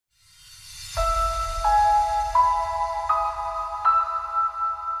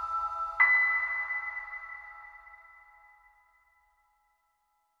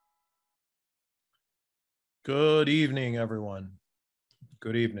Good evening, everyone.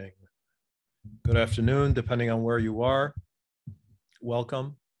 Good evening. Good afternoon, depending on where you are.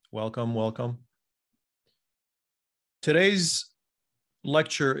 Welcome, welcome, welcome. Today's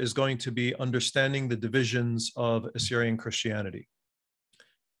lecture is going to be understanding the divisions of Assyrian Christianity.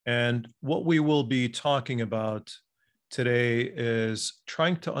 And what we will be talking about today is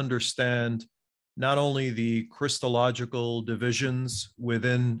trying to understand not only the Christological divisions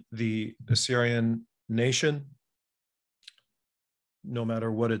within the Assyrian nation, no matter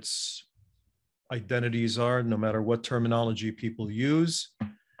what its identities are, no matter what terminology people use.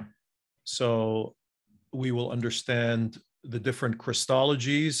 So we will understand the different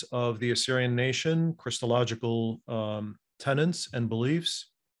Christologies of the Assyrian nation, Christological tenets and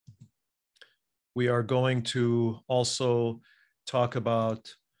beliefs. We are going to also talk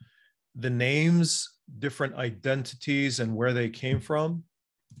about the names, different identities, and where they came from.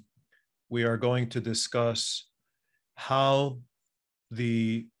 We are going to discuss how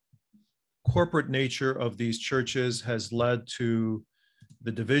the corporate nature of these churches has led to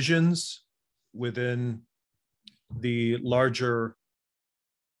the divisions within the larger,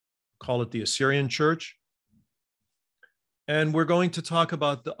 call it the Assyrian Church. And we're going to talk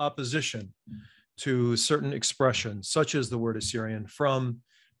about the opposition to certain expressions, such as the word Assyrian, from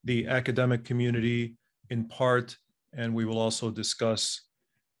the academic community in part, and we will also discuss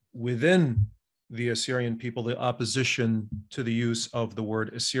within the Assyrian people the opposition to the use of the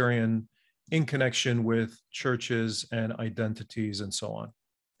word Assyrian in connection with churches and identities and so on.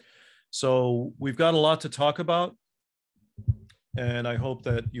 So we've got a lot to talk about, and I hope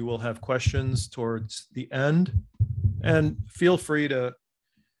that you will have questions towards the end. And feel free to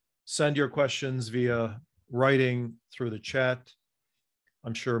send your questions via writing through the chat.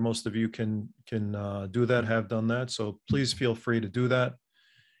 I'm sure most of you can do that, have done that. So please feel free to do that.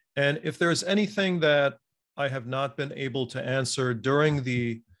 And if there's anything that I have not been able to answer during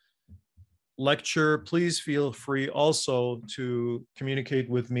the lecture, please feel free also to communicate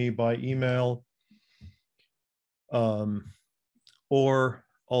with me by email, or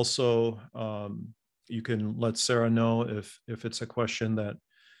also you can let Sarah know if it's a question that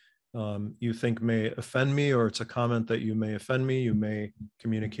you think may offend me, or it's a comment that you may offend me. You may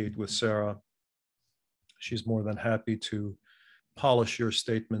communicate with Sarah. She's more than happy to polish your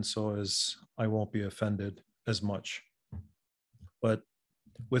statement so as I won't be offended as much. But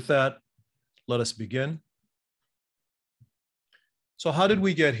with that, let us begin. So how did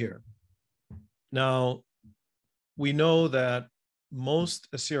we get here? Now, we know that most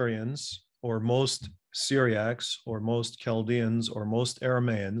Assyrians, or most Syriacs, or most Chaldeans, or most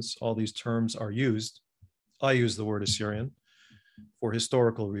Aramaeans, all these terms are used. I use the word Assyrian for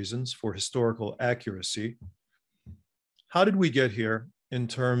historical reasons, for historical accuracy. How did we get here in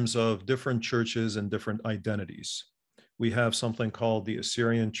terms of different churches and different identities? We have something called the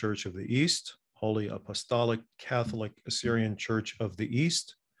Assyrian Church of the East, Holy Apostolic Catholic Assyrian Church of the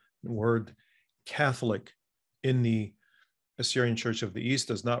East. The word Catholic in the Assyrian Church of the East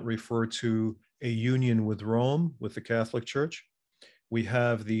does not refer to a union with Rome, with the Catholic Church. We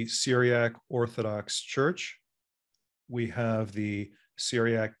have the Syriac Orthodox Church. We have the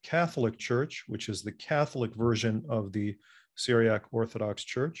Syriac Catholic Church, which is the Catholic version of the Syriac Orthodox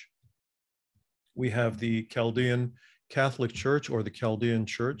Church. We have the Chaldean Catholic Church, or the Chaldean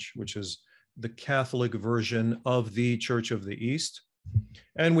Church, which is the Catholic version of the Church of the East.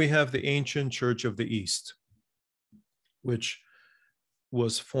 And we have the Ancient Church of the East, which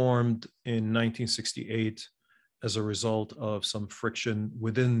was formed in 1968 as a result of some friction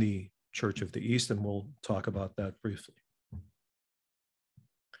within the Church of the East, and we'll talk about that briefly.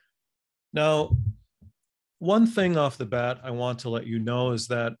 Now, one thing off the bat I want to let you know is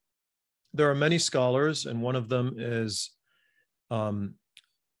that there are many scholars, and one of them is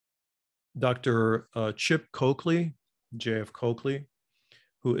Dr. Chip Coakley, J.F. Coakley,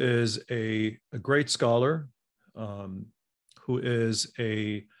 who is a great scholar, who is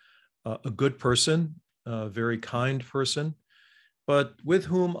a good person, a very kind person, but with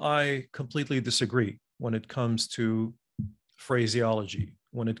whom I completely disagree when it comes to phraseology,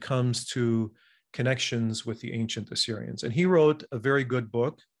 when it comes to connections with the ancient Assyrians. And he wrote a very good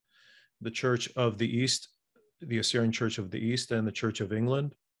book, The Church of the East, the Assyrian Church of the East and the Church of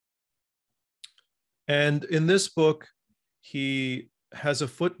England. And in this book, he has a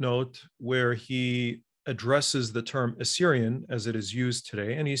footnote where he addresses the term Assyrian as it is used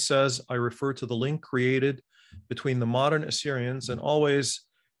today. And he says, I refer to the link created between the modern Assyrians, and always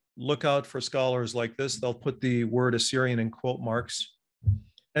look out for scholars like this. They'll put the word Assyrian in quote marks,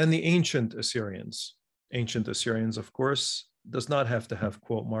 and the ancient Assyrians. Ancient Assyrians, of course, does not have to have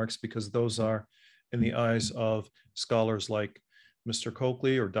quote marks because those are in the eyes of scholars like Mr.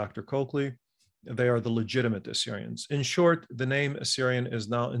 Coakley or Dr. Coakley. They are the legitimate Assyrians. In short, the name Assyrian is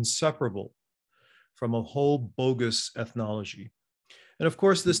now inseparable from a whole bogus ethnology. And of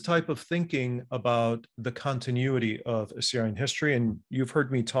course, this type of thinking about the continuity of Assyrian history, and you've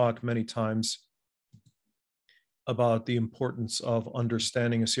heard me talk many times about the importance of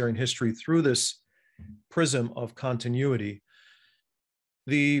understanding Assyrian history through this prism of continuity.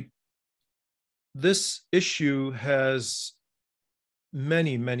 This issue has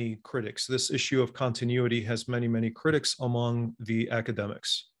many critics. This issue of continuity has many critics among the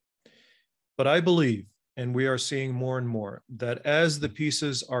academics. But I believe, and we are seeing more and more, that as the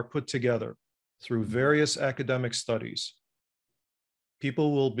pieces are put together through various academic studies,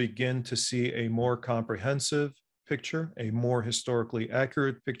 people will begin to see a more comprehensive picture, a more historically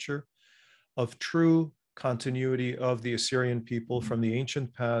accurate picture of true continuity of the Assyrian people from the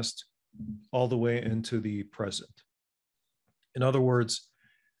ancient past all the way into the present. In other words,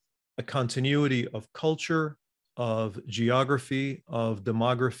 a continuity of culture, of geography, of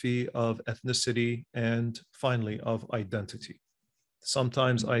demography, of ethnicity, and finally of identity.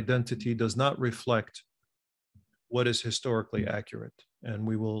 Sometimes identity does not reflect what is historically accurate, and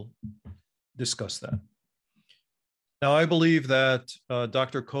we will discuss that. Now, I believe that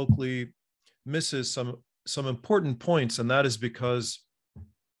Dr. Coakley misses some important points, and that is because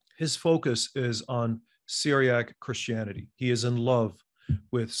his focus is on Syriac Christianity. He is in love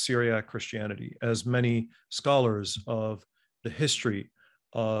with Syriac Christianity, as many scholars of the history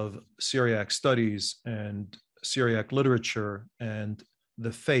of Syriac studies and Syriac literature and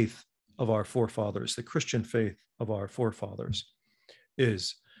the faith of our forefathers, the Christian faith of our forefathers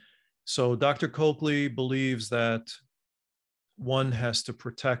is. So Dr. Coakley believes that one has to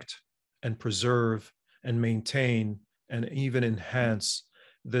protect and preserve and maintain and even enhance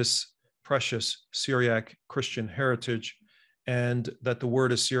this precious Syriac Christian heritage, and that the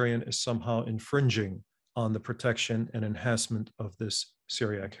word Assyrian is somehow infringing on the protection and enhancement of this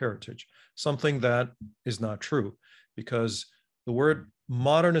Syriac heritage, something that is not true, because the word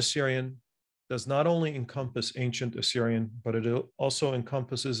modern Assyrian does not only encompass ancient Assyrian, but it also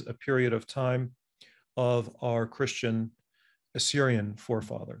encompasses a period of time of our Christian Assyrian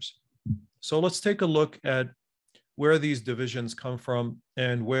forefathers. So let's take a look at where these divisions come from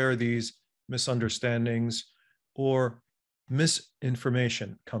and where these misunderstandings or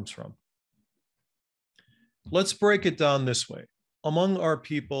misinformation comes from. Let's break it down this way. Among our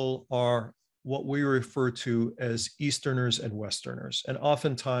people are what we refer to as Easterners and Westerners, and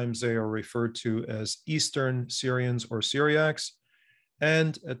oftentimes they are referred to as Eastern Syrians or Syriacs,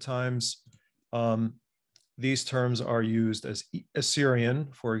 and at times these terms are used as Assyrian,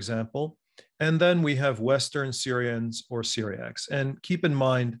 for example, and then we have Western Syrians or Syriacs. And keep in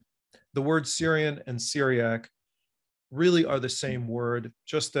mind, the word Syrian and Syriac really are the same word,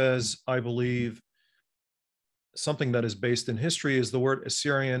 just as I believe something that is based in history is the word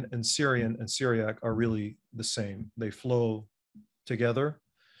Assyrian and Syriac are really the same. They flow together.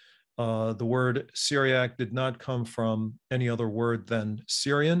 The word Syriac did not come from any other word than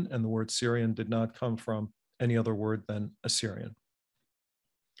Syrian, and the word Syrian did not come from any other word than Assyrian.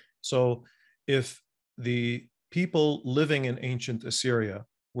 So if the people living in ancient Assyria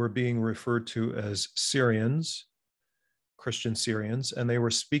were being referred to as Syrians, Christian Syrians, and they were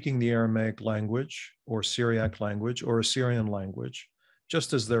speaking the Aramaic language or Syriac language or Assyrian language,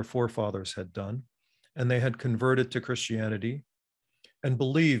 just as their forefathers had done, and they had converted to Christianity and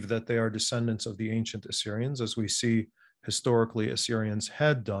believed that they are descendants of the ancient Assyrians, as we see historically Assyrians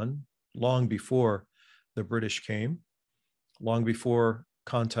had done long before the British came, long before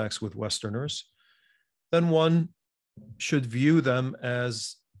contacts with Westerners, then one should view them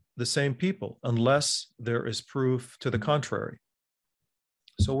as the same people, unless there is proof to the contrary.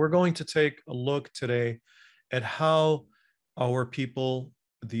 So we're going to take a look today at how our people,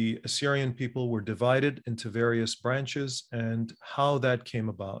 the Assyrian people, were divided into various branches and how that came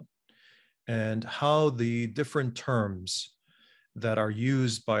about, and how the different terms that are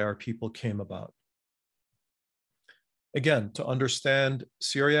used by our people came about. Again, to understand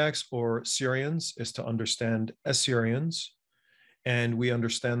Syriacs or Syrians is to understand Assyrians, and we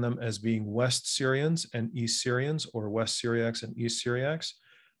understand them as being West Syrians and East Syrians, or West Syriacs and East Syriacs.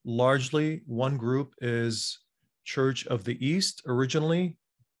 Largely, one group is Church of the East originally,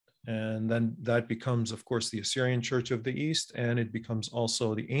 and then that becomes, of course, the Assyrian Church of the East, and it becomes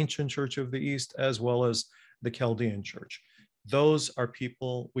also the Ancient Church of the East, as well as the Chaldean Church. Those are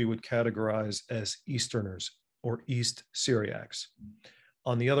people we would categorize as Easterners or East Syriacs.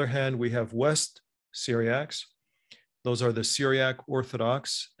 On the other hand, we have West Syriacs, Those are the Syriac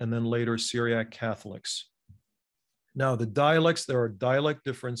Orthodox and then later Syriac Catholics. Now, the dialects, there are dialect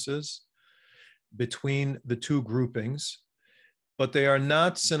differences between the two groupings, but they are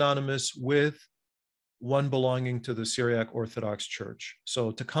not synonymous with one belonging to the Syriac Orthodox Church.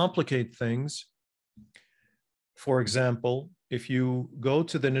 So to complicate things, for example, if you go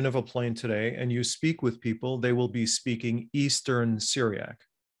to the Nineveh Plain today and you speak with people, they will be speaking Eastern Syriac,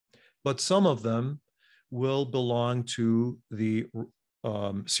 but some of them will belong to the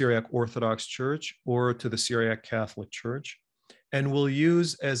Syriac Orthodox Church or to the Syriac Catholic Church, and will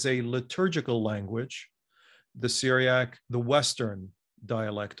use as a liturgical language the Syriac, the Western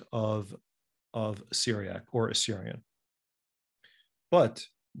dialect of Syriac or Assyrian. But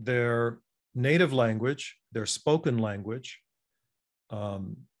their native language, their spoken language,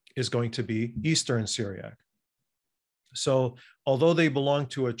 is going to be Eastern Syriac. So although they belong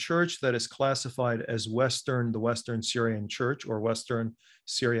to a church that is classified as Western, the Western Syrian Church or Western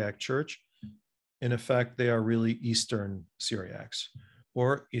Syriac Church, in effect, they are really Eastern Syriacs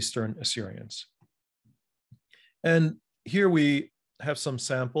or Eastern Assyrians. And here we have some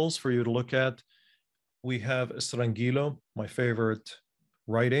samples for you to look at. We have Estrangilo, my favorite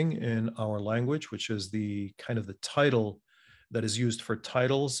writing in our language, which is the kind of the title that is used for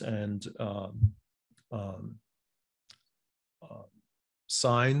titles and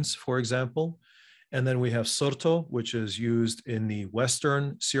signs, for example. And then we have Sorto, which is used in the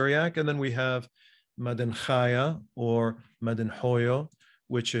Western Syriac. And then we have Madenchaya or Madenhoyo,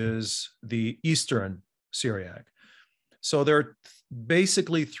 which is the Eastern Syriac. So there are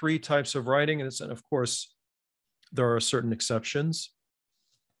basically three types of writing. And of course, there are certain exceptions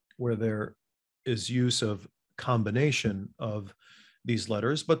where there is use of combination of these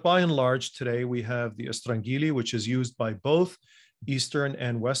letters. But by and large, today we have the Estrangili, which is used by both Eastern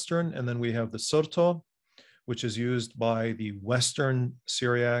and Western. And then we have the Sorto, which is used by the Western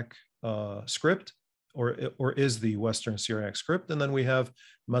Syriac script, or is the Western Syriac script. And then we have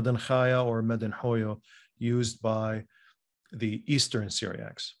Madenchaya or Madenhoyo, used by the Eastern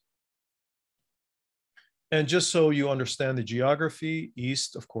Syriacs. And just so you understand the geography,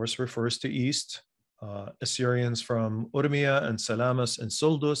 East, of course, refers to East. Assyrians from Urmia and Salamis and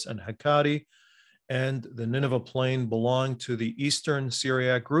Suldus and Hakkari and the Nineveh Plain belong to the Eastern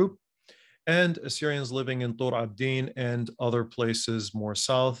Syriac group, and Assyrians living in Tur Abdin and other places more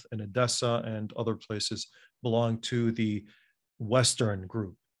south in Edessa and other places belong to the Western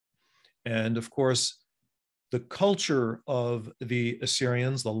group. And of course, the culture of the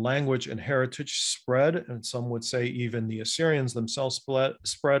Assyrians, the language and heritage spread, and some would say even the Assyrians themselves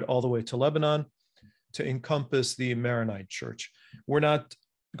spread all the way to Lebanon to encompass the Maronite Church. We're not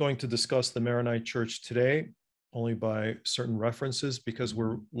going to discuss the Maronite Church today, only by certain references, because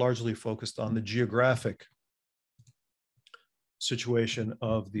we're largely focused on the geographic situation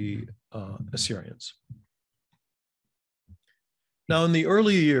of the Assyrians. Now, in the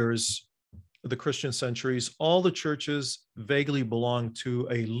early years of the Christian centuries, all the churches vaguely belonged to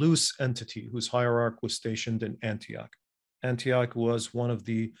a loose entity whose hierarch was stationed in Antioch. Antioch was one of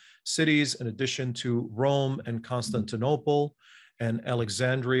the cities, in addition to Rome and Constantinople and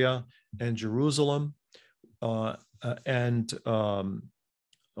Alexandria and Jerusalem. Well,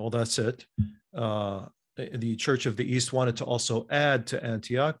 that's it. The Church of the East wanted to also add to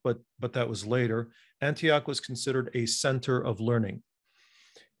Antioch, but that was later. Antioch was considered a center of learning.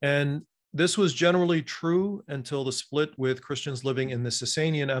 And this was generally true until the split with Christians living in the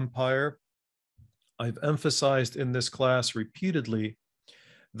Sasanian Empire. I've emphasized in this class repeatedly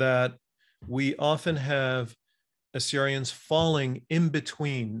that we often have Assyrians falling in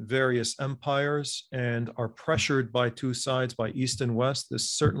between various empires and are pressured by two sides, by East and West.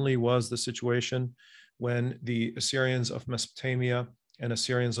 This certainly was the situation when the Assyrians of Mesopotamia and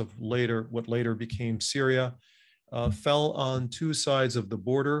Assyrians of what later became Syria fell on two sides of the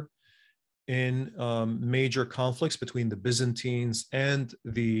border in major conflicts between the Byzantines and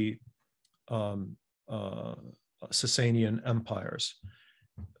the Sasanian empires.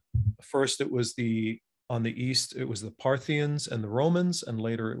 First, it was on the east, it was the Parthians and the Romans, and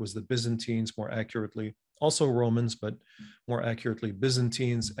later it was the Byzantines, more accurately, also Romans, but more accurately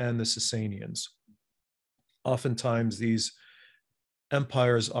Byzantines and the Sasanians. Oftentimes, these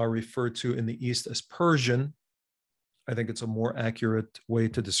empires are referred to in the East as Persian. I think it's a more accurate way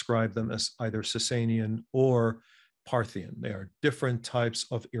to describe them as either Sasanian or Parthian. They are different types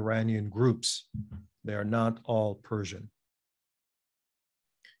of Iranian groups. They are not all Persian.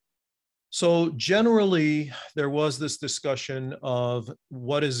 So generally, there was this discussion of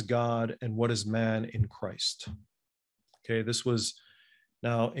what is God and what is man in Christ. Okay, this was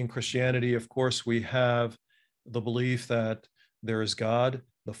now in Christianity, of course, we have the belief that there is God,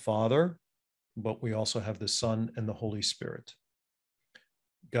 the Father, but we also have the Son and the Holy Spirit.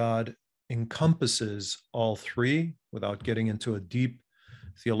 God encompasses all three without getting into a deep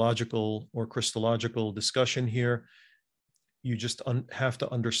theological or Christological discussion here. You just have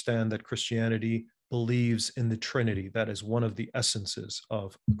to understand that Christianity believes in the Trinity. That is one of the essences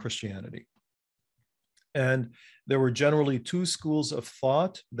of Christianity. And there were generally two schools of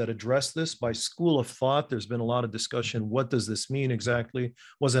thought that address this. By school of thought, there's been a lot of discussion. What does this mean exactly?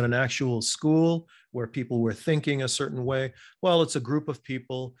 Was it an actual school where people were thinking a certain way? Well, it's a group of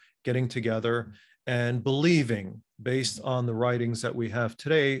people getting together and believing, based on the writings that we have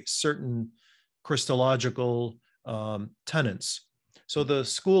today, certain Christological tenets. So the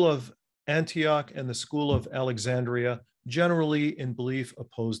school of Antioch and the school of Alexandria generally in belief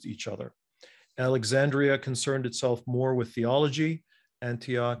opposed each other. Alexandria concerned itself more with theology.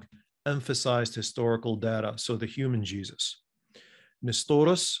 Antioch emphasized historical data, so the human Jesus.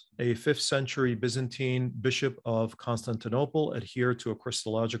 Nestorius, a 5th century Byzantine bishop of Constantinople, adhered to a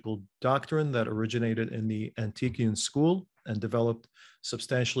Christological doctrine that originated in the Antiochian school and developed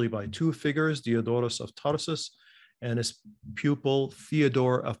substantially by two figures, Diodorus of Tarsus and his pupil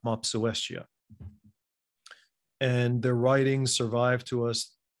Theodore of Mopsuestia. And their writings survive to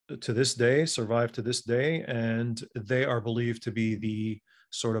this day, and they are believed to be the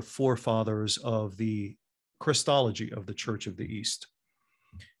sort of forefathers of the Christology of the Church of the East.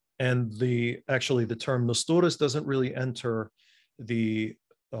 And actually the term Nestorius doesn't really enter the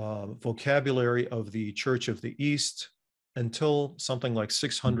vocabulary of the Church of the East until something like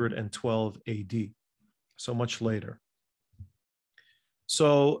 612 AD, so much later.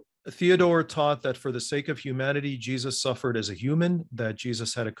 So Theodore taught that for the sake of humanity, Jesus suffered as a human, that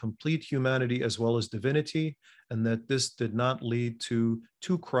Jesus had a complete humanity as well as divinity, and that this did not lead to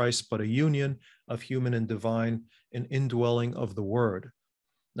Christ, but a union of human and divine, an indwelling of the Word.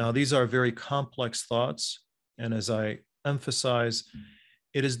 Now, these are very complex thoughts, and as I emphasize,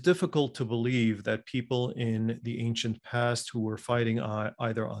 it is difficult to believe that people in the ancient past who were fighting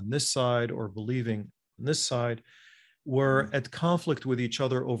either on this side or believing on this side were at conflict with each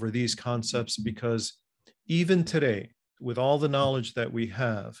other over these concepts, because even today, with all the knowledge that we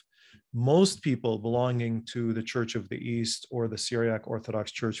have, most people belonging to the Church of the East or the Syriac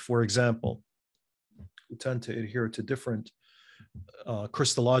Orthodox Church, for example, who tend to adhere to different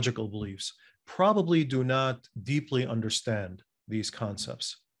Christological beliefs, probably do not deeply understand these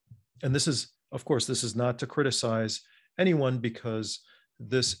concepts. And this is, of course, this is not to criticize anyone, because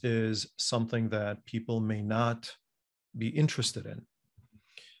this is something that people may not be interested in.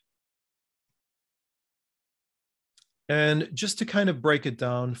 And just to kind of break it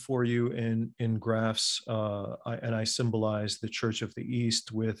down for you in graphs, I symbolize the Church of the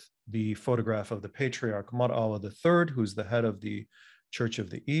East with the photograph of the Patriarch Mar-Awa III, who's the head of the Church of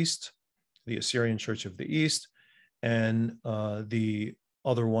the East, the Assyrian Church of the East, and the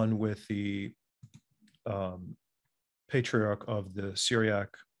other one with the Patriarch of the Syriac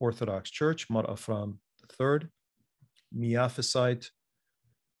Orthodox Church, Mar-Afram III. Miaphysite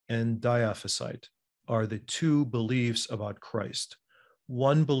and Dyophysitism are the two beliefs about Christ.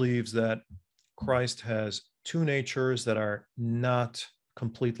 One believes that Christ has two natures that are not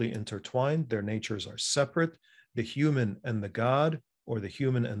completely intertwined. Their natures are separate. The human and the God, or the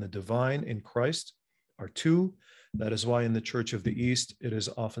human and the divine in Christ, are two. That is why in the Church of the East, it is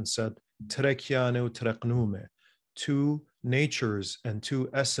often said, terekianu tereknume, two natures and two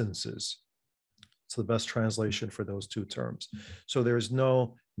essences. It's the best translation for those two terms. So there's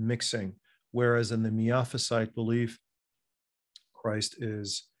no mixing. Whereas in the Miaphysite belief, Christ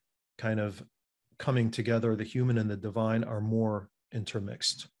is kind of coming together. The human and the divine are more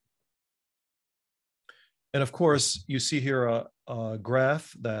intermixed. And of course, you see here a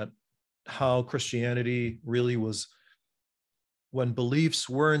graph that how Christianity really was, when beliefs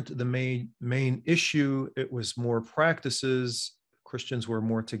weren't the main issue, it was more practices. Christians were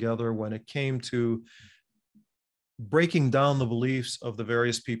more together. When it came to breaking down the beliefs of the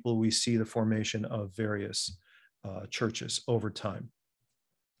various people, we see the formation of various churches over time.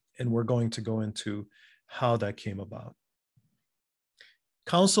 And we're going to go into how that came about.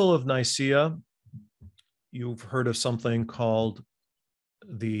 Council of Nicaea, you've heard of something called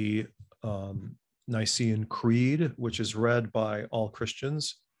the Nicene Creed, which is read by all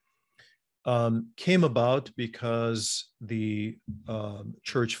Christians. Came about because the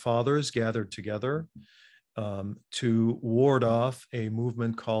church fathers gathered together to ward off a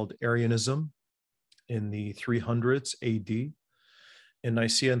movement called Arianism in the 300s AD. In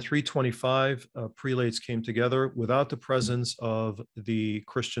Nicaea in 325, prelates came together without the presence of the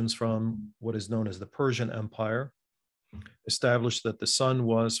Christians from what is known as the Persian Empire, established that the Son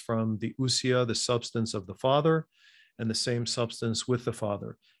was from the ousia, the substance of the Father, and the same substance with the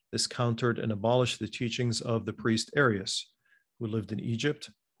Father. This countered and abolished the teachings of the priest Arius, who lived in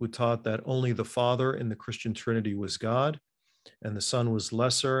Egypt, who taught that only the Father in the Christian Trinity was God, and the Son was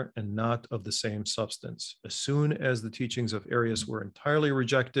lesser and not of the same substance. As soon as the teachings of Arius were entirely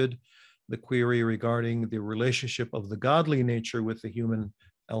rejected, the query regarding the relationship of the godly nature with the human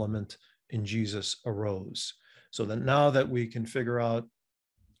element in Jesus arose. So that now that we can figure out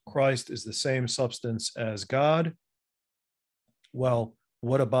Christ is the same substance as God, well,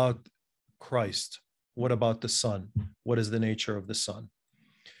 what about Christ? What about the Son? What is the nature of the Son?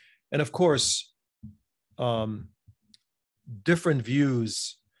 And of course, different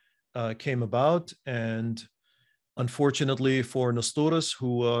views came about, and unfortunately for Nestorius,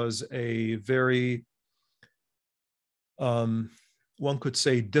 who was a very, one could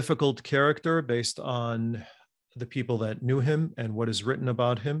say, difficult character based on the people that knew him and what is written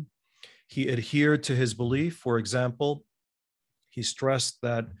about him, he adhered to his belief. For example, he stressed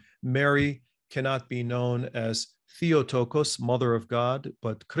that Mary cannot be known as Theotokos, mother of God,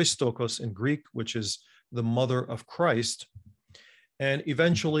 but Christokos in Greek, which is the mother of Christ. And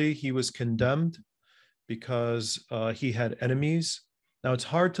eventually he was condemned because he had enemies. Now, it's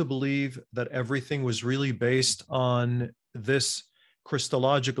hard to believe that everything was really based on this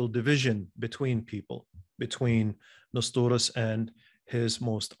Christological division between people, between Nestorius and his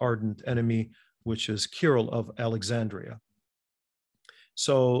most ardent enemy, which is Cyril of Alexandria.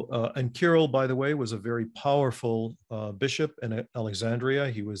 So, and Cyril, by the way, was a very powerful bishop in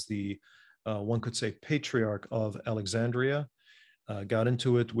Alexandria. He was the, one could say, Patriarch of Alexandria. Got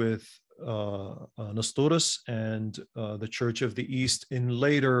into it with Nestorius, and the Church of the East in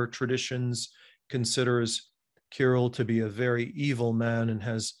later traditions considers Cyril to be a very evil man and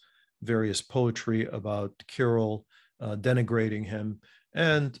has various poetry about Cyril denigrating him.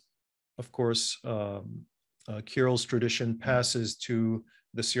 And of course, Cyril's tradition passes to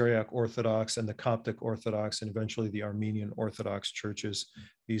the Syriac Orthodox and the Coptic Orthodox, and eventually the Armenian Orthodox churches.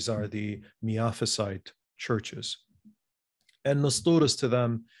 These are the Miaphysite churches. And Nestorius to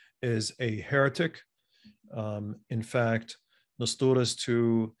them is a heretic. In fact, Nestorius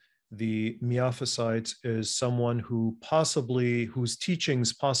to the Miaphysites is someone who possibly, whose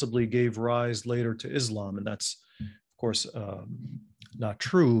teachings possibly gave rise later to Islam. And that's, of course, not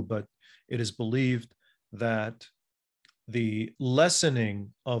true, but it is believed that the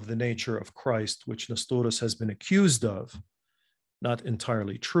lessening of the nature of Christ, which Nestorius has been accused of, not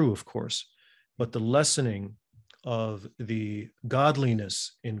entirely true, of course, but the lessening of the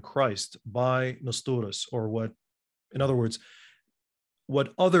godliness in Christ by Nestorius, or what, in other words,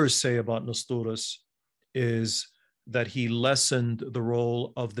 what others say about Nestorius is that he lessened the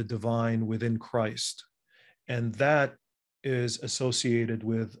role of the divine within Christ. And that is associated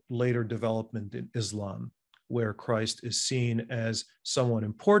with later development in Islam, where Christ is seen as someone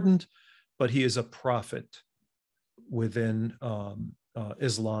important, but he is a prophet within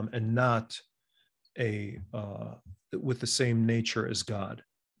Islam and not a with the same nature as God.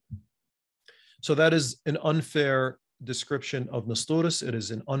 So that is an unfair description of Nestorius. It is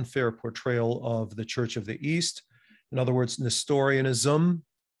an unfair portrayal of the Church of the East. In other words, Nestorianism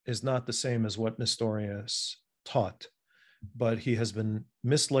is not the same as what Nestorius taught, but he has been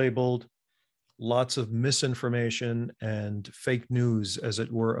mislabeled. Lots of misinformation and fake news, as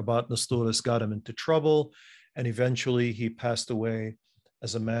it were, about Nestorius got him into trouble. And eventually he passed away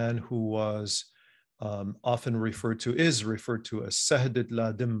as a man who was often referred to as Sahdet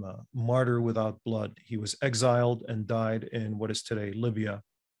la Dimma, martyr without blood. He was exiled and died in what is today Libya.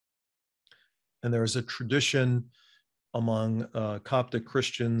 And there is a tradition among Coptic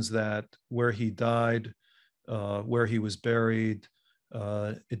Christians that where he died, where he was buried,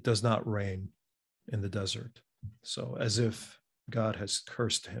 it does not rain in the desert. So as if God has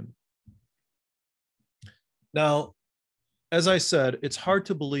cursed him. Now, as I said, it's hard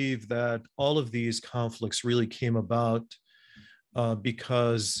to believe that all of these conflicts really came about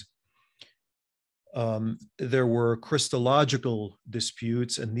because there were Christological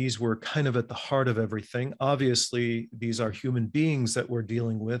disputes, and these were kind of at the heart of everything. Obviously, these are human beings that we're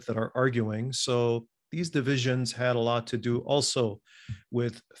dealing with that are arguing. So these divisions had a lot to do also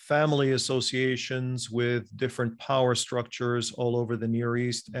with family associations, with different power structures all over the Near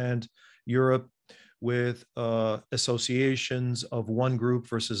East and Europe, with associations of one group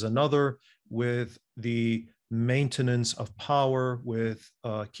versus another, with the maintenance of power, with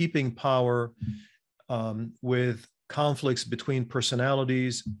keeping power, with conflicts between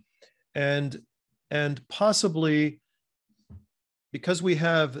personalities, and possibly because we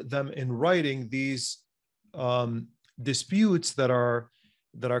have them in writing, these disputes that are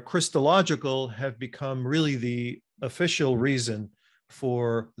Christological have become really the official reason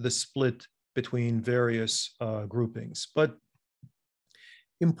for the split between various groupings. But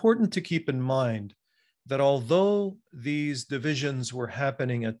important to keep in mind that although these divisions were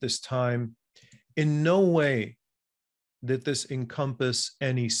happening at this time, in no way did this encompass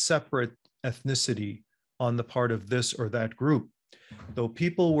any separate ethnicity on the part of this or that group, though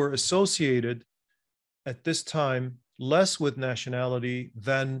people were associated at this time less with nationality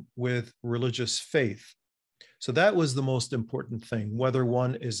than with religious faith. So that was the most important thing, whether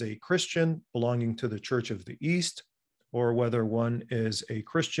one is a Christian belonging to the Church of the East, or whether one is a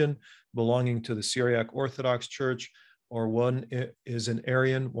Christian belonging to the Syriac Orthodox Church, or one is an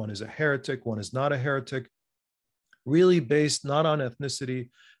Arian, one is a heretic, one is not a heretic, really based not on ethnicity,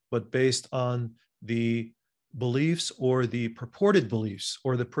 but based on the beliefs or the purported beliefs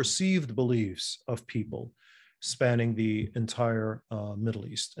or the perceived beliefs of people spanning the entire Middle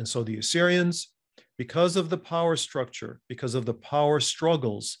East. And so the Assyrians, because of the power structure, because of the power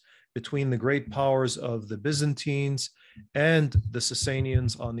struggles between the great powers of the Byzantines and the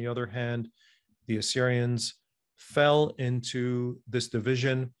Sasanians, on the other hand, the Assyrians fell into this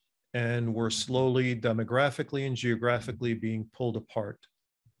division and were slowly demographically and geographically being pulled apart.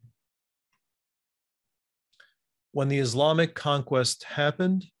 When the Islamic conquest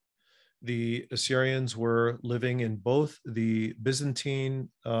happened, the Assyrians were living in both the Byzantine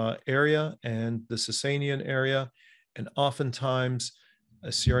area and the Sasanian area, and oftentimes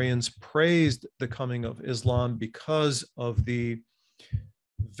Assyrians praised the coming of Islam because of the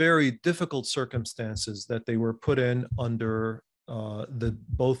very difficult circumstances that they were put in under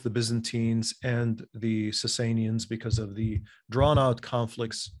both the Byzantines and the Sasanians, because of the drawn-out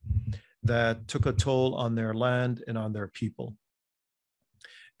conflicts that took a toll on their land and on their people.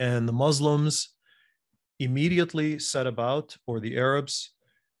 And the Muslims immediately set about, or the Arabs,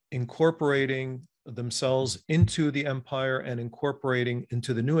 incorporating themselves into the empire and incorporating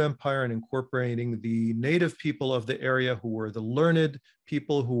into the new empire and incorporating the native people of the area, who were the learned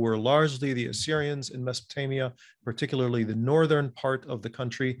people, who were largely the Assyrians in Mesopotamia, particularly the northern part of the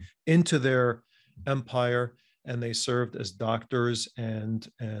country, into their empire. And they served as doctors and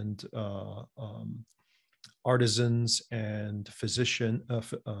artisans and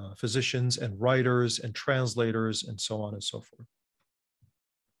physicians and writers and translators and so on and so forth.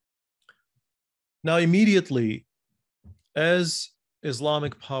 Now, immediately, as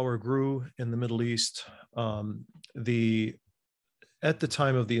Islamic power grew in the Middle East, at the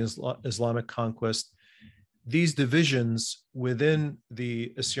time of the Islamic conquest, these divisions within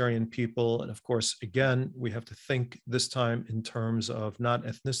the Assyrian people, and of course, again, we have to think this time in terms of not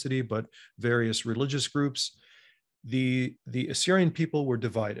ethnicity, but various religious groups, the Assyrian people were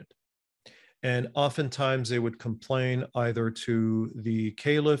divided. And oftentimes they would complain either to the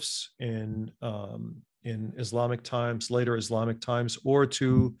caliphs in Islamic times, later Islamic times, or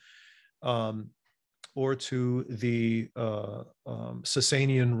to the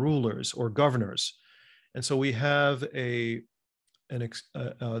Sasanian rulers or governors. And so we have this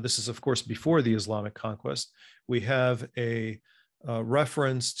is of course before the Islamic conquest, we have a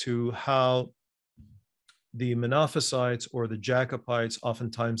reference to how the Miaphysites or the Jacobites,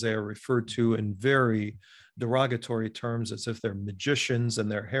 oftentimes they are referred to in very derogatory terms as if they're magicians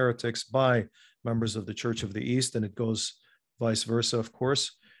and they're heretics by members of the Church of the East, and it goes vice versa, of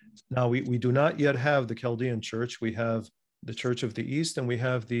course. Now, we do not yet have the Chaldean Church. We have the Church of the East, and we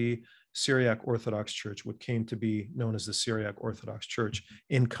have the Syriac Orthodox Church, what came to be known as the Syriac Orthodox Church,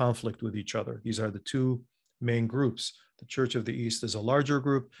 in conflict with each other. These are the two main groups. The Church of the East is a larger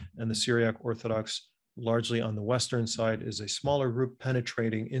group, and the Syriac Orthodox, largely on the western side, is a smaller group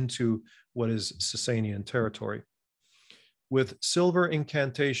penetrating into what is Sasanian territory. With silver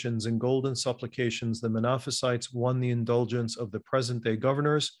incantations and golden supplications, the Miaphysites won the indulgence of the present-day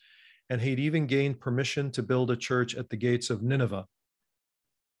governors, and had even gained permission to build a church at the gates of Nineveh,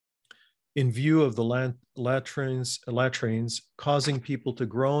 in view of the latrines, causing people to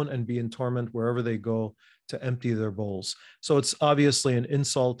groan and be in torment wherever they go to empty their bowls. So it's obviously an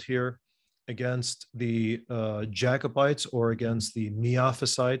insult here against the Jacobites, or against the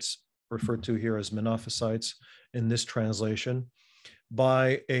Miaphysites, referred to here as Miaphysites in this translation,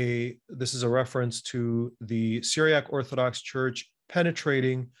 this is a reference to the Syriac Orthodox Church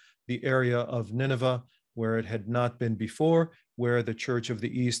penetrating the area of Nineveh, where it had not been before, where the Church of the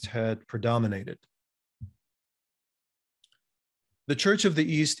East had predominated. The Church of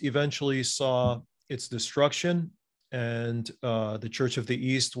the East eventually saw its destruction And the Church of the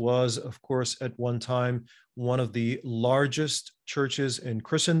East was, of course, at one time, one of the largest churches in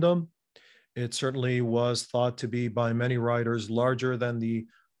Christendom. It certainly was thought to be by many writers larger than the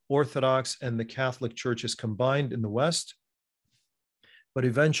Orthodox and the Catholic churches combined in the West. But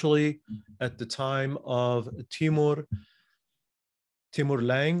eventually, at the time of Timur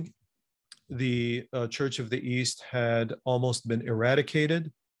Lang, the Church of the East had almost been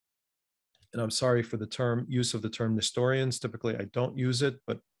eradicated. And I'm sorry for the use of the term Nestorians. Typically, I don't use it,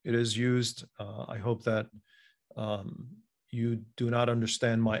 but it is used. I hope that you do not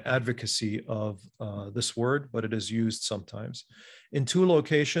understand my advocacy of this word, but it is used sometimes. In two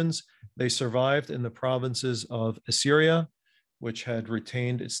locations, they survived in the provinces of Assyria, which had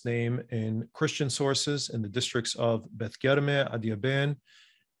retained its name in Christian sources in the districts of Beth Germe, Adiaben,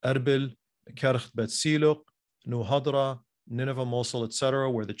 Erbil, Kerch Bet Siluk, Nuhadra, Nineveh, Mosul, etc.,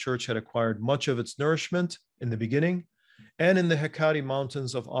 where the church had acquired much of its nourishment in the beginning, and in the Hakkari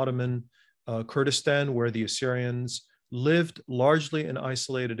Mountains of Ottoman Kurdistan, where the Assyrians lived largely in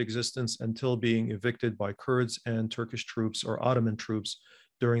isolated existence until being evicted by Kurds and Turkish troops or Ottoman troops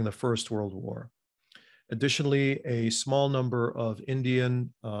during the First World War. Additionally, a small number of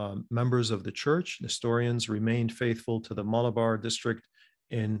Indian members of the church, Nestorians, remained faithful to the Malabar district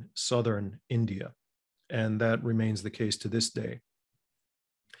in southern India. And that remains the case to this day.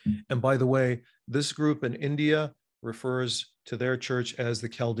 And by the way, this group in India refers to their church as the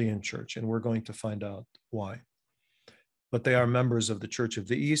Chaldean Church, and we're going to find out why. But they are members of the Church of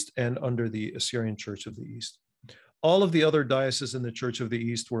the East and under the Assyrian Church of the East. All of the other dioceses in the Church of the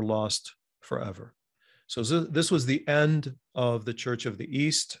East were lost forever. So this was the end of the Church of the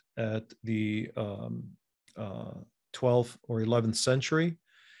East at the 12th or 11th century.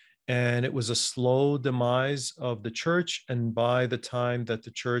 And it was a slow demise of the church. And by the time that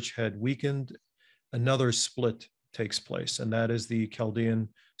the church had weakened, another split takes place, and that is the Chaldean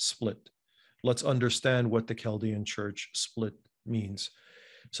split. Let's understand what the Chaldean church split means.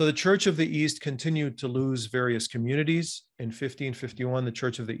 So the Church of the East continued to lose various communities. In 1551, the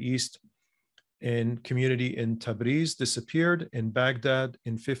Church of the East in community in Tabriz disappeared. In Baghdad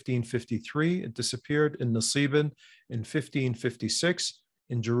in 1553, it disappeared. In Nasibin in 1556.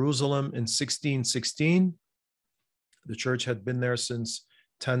 In Jerusalem in 1616. The church had been there since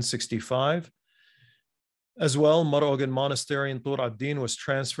 1065. As well, Mar-Ogan Monastery in Tur ad-Din was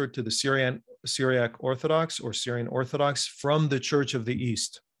transferred to the Syriac Orthodox or Syrian Orthodox from the Church of the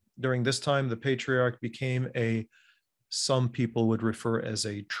East. During this time, the Patriarch became some people would refer as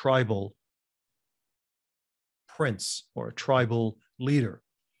a tribal prince or a tribal leader.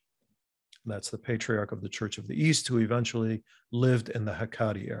 That's the Patriarch of the Church of the East, who eventually lived in the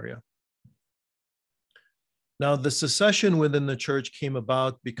Hakkari area. Now, the secession within the church came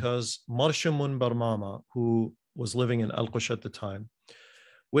about because Marshamun Barmama, who was living in Al-Qush at the time,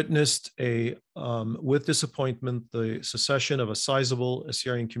 witnessed with disappointment the secession of a sizable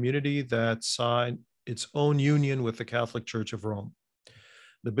Assyrian community that signed its own union with the Catholic Church of Rome.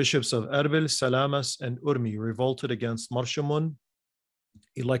 The bishops of Erbil, Salamas, and Urmi revolted against Marshamun,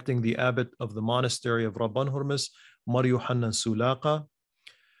 electing the abbot of the monastery of Rabban Hormuz, Mar Yohannan Sulaqa,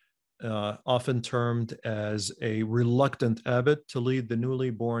 often termed as a reluctant abbot, to lead the newly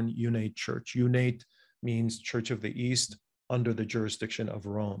born Unate Church. Unate means Church of the East under the jurisdiction of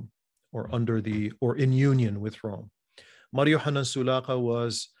Rome, or in union with Rome. Mar Yohannan Sulaqa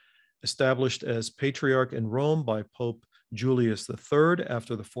was established as patriarch in Rome by Pope Julius III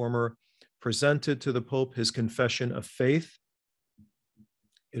after the former presented to the Pope his confession of faith.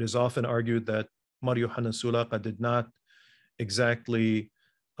 It is often argued that Mar Yohannan Sulaqa did not exactly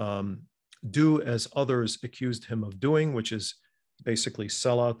do as others accused him of doing, which is basically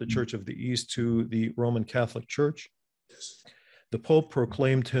sell out the Church of the East to the Roman Catholic Church. The Pope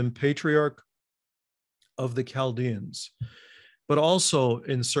proclaimed him Patriarch of the Chaldeans, but also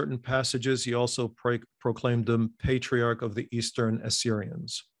in certain passages, he also proclaimed him Patriarch of the Eastern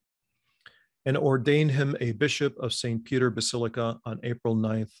Assyrians, and ordained him a bishop of St. Peter Basilica on April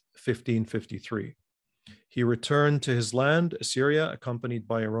 9th, 1553. He returned to his land, Assyria, accompanied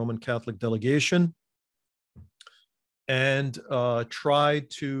by a Roman Catholic delegation, and tried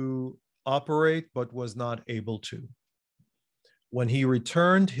to operate, but was not able to. When he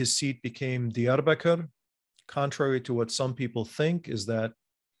returned, his seat became Diyarbakir. Contrary to what some people think, is that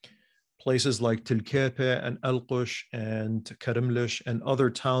places like Tilkepe and Al-Qush and Karimlish and other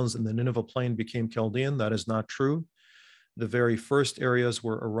towns in the Nineveh plain became Chaldean. That is not true. The very first areas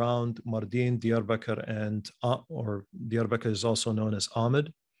were around Mardin, Diyarbakir, or Diyarbakir is also known as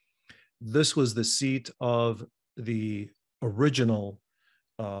Ahmed. This was the seat of the original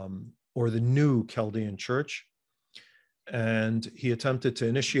or the new Chaldean church. and he attempted to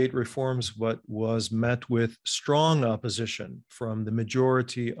initiate reforms, but was met with strong opposition from the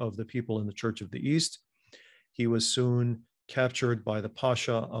majority of the people in the Church of the East. He was soon captured by the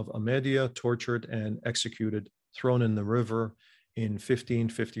Pasha of Ahmadiyya, tortured and executed, thrown in the river in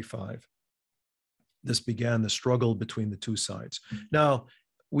 1555. This began the struggle between the two sides. Now,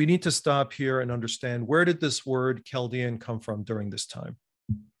 we need to stop here and understand, where did this word Chaldean come from during this time?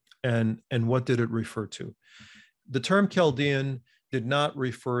 And what did it refer to? The term Chaldean did not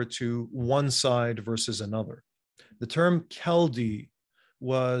refer to one side versus another. The term Chaldee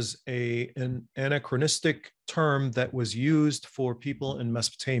was an anachronistic term that was used for people in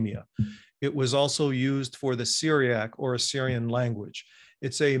Mesopotamia. It was also used for the Syriac or Assyrian language.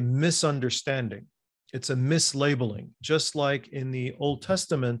 It's a misunderstanding. It's a mislabeling. Just like in the Old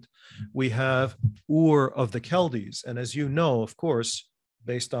Testament, we have Ur of the Chaldees. And as you know, of course,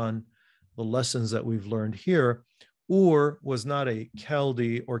 based on the lessons that we've learned here, Ur was not a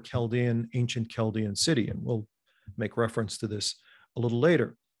Chaldee or Chaldean, ancient Chaldean city. And we'll make reference to this a little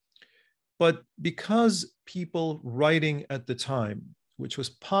later. But because people writing at the time, which was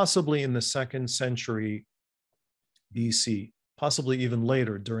possibly in the 2nd century BC, possibly even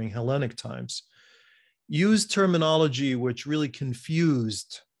later during Hellenic times, used terminology which really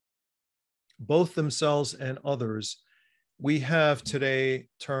confused both themselves and others, we have today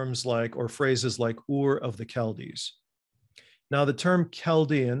terms like, or phrases like, Ur of the Chaldees. Now, the term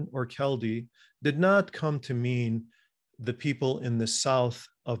Chaldean or Chaldee did not come to mean the people in the south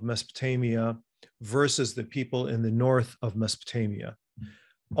of Mesopotamia versus the people in the north of Mesopotamia.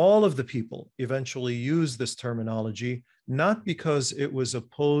 All of the people eventually used this terminology, not because it was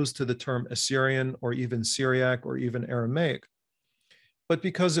opposed to the term Assyrian or even Syriac or even Aramaic, but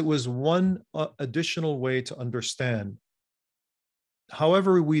because it was one additional way to understand.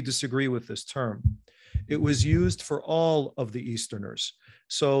 However we disagree with this term, it was used for all of the Easterners.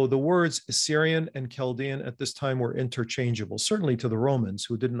 So the words Assyrian and Chaldean at this time were interchangeable, certainly to the Romans,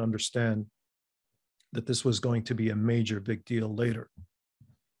 who didn't understand that this was going to be a major big deal later.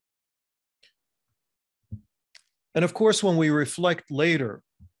 And of course, when we reflect later,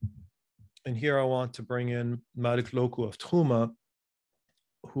 and here I want to bring in Malik Loku of Truma,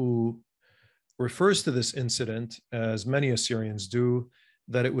 who refers to this incident, as many Assyrians do,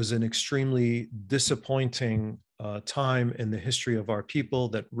 that it was an extremely disappointing time in the history of our people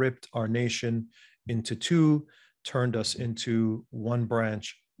that ripped our nation into two, turned us into one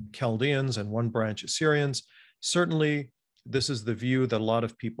branch Chaldeans and one branch Assyrians. Certainly, this is the view that a lot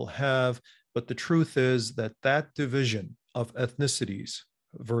of people have, but the truth is that that division of ethnicities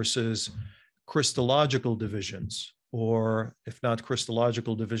versus Christological divisions, or if not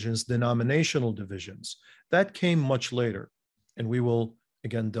Christological divisions, denominational divisions, that came much later. And we will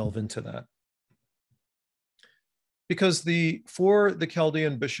again delve into that. Because for the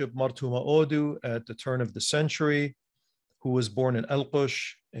Chaldean bishop Martuma Odu at the turn of the century, who was born in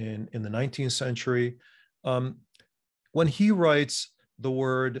El-Qush in the 19th century, when he writes the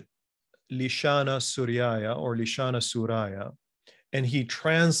word Lishana Suryaya or Lishana Suraya, and he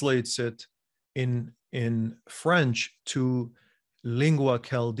translates it in French to lingua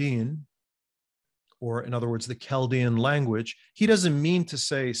Chaldean, or in other words, the Chaldean language, he doesn't mean to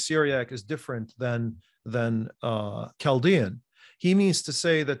say Syriac is different than Chaldean. He means to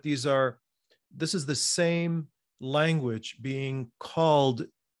say that this is the same language being called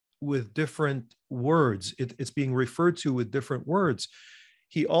with different words. It's being referred to with different words.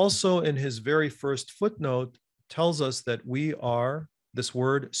 He also, in his very first footnote, tells us that this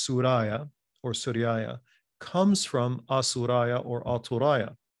word Suraya or Suryaya comes from Asuraya or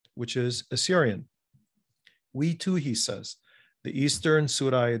Aturaya, which is Assyrian. We too, he says, the Eastern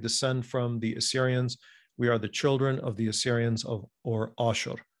Suraya descend from the Assyrians. We are the children of the Assyrians or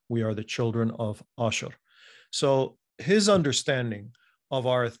Ashur. We are the children of Ashur. So his understanding of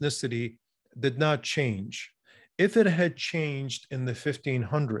our ethnicity did not change. If it had changed in the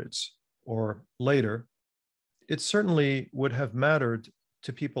 1500s or later, it certainly would have mattered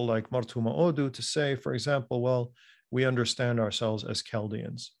to people like Martuma Odu to say, for example, well, we understand ourselves as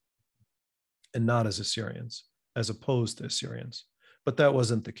Chaldeans and not as Assyrians, as opposed to Assyrians. But that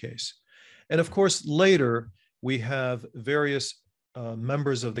wasn't the case. And of course, later, we have various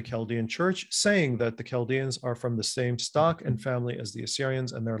members of the Chaldean Church saying that the Chaldeans are from the same stock and family as the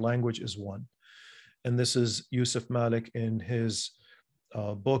Assyrians, and their language is one. And this is Yusuf Malik in his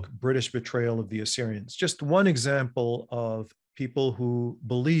book, British Betrayal of the Assyrians. Just one example of people who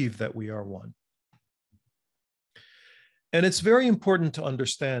believe that we are one. And it's very important to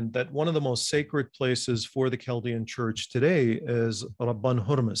understand that one of the most sacred places for the Chaldean Church today is Rabban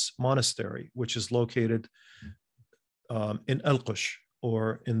Hurmus Monastery, which is located in Al-Qush,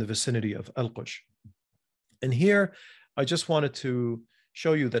 or in the vicinity of Al-Qush. And here, I just wanted to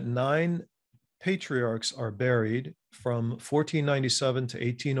show you that 9 patriarchs are buried from 1497 to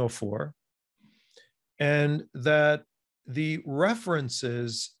 1804, and that the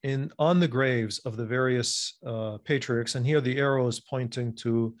references on the graves of the various patriarchs, and here the arrow is pointing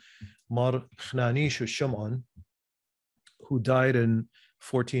to Mar Khnanish Shimon, who died in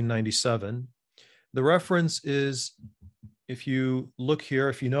 1497. The reference is, if you look here,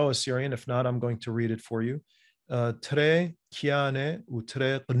 if you know Assyrian, if not, I'm going to read it for you. Tre kiane u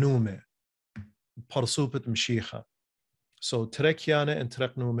tre qnume, parsupet mshicha. So tre kiane and tre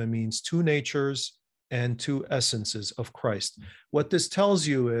qnume means 2 natures and 2 essences of Christ. What this tells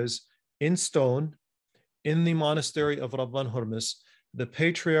you is, in stone, in the monastery of Rabban Hormuz, the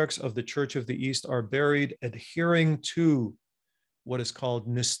patriarchs of the Church of the East are buried adhering to what is called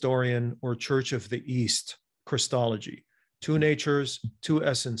Nestorian or Church of the East Christology. 2 natures, 2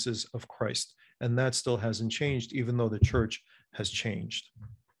 essences of Christ. And that still hasn't changed, even though the church has changed.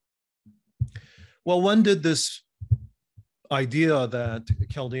 Well, when did this idea that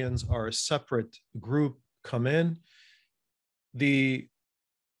Chaldeans are a separate group come in? The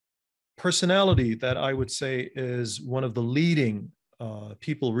personality that I would say is one of the leading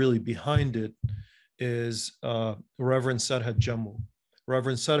people really behind it is Reverend Sarhad Jammu.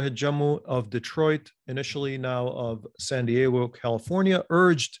 Reverend Sarhad Jammu of Detroit, initially now of San Diego, California,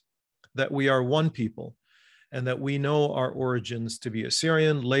 urged that we are one people and that we know our origins to be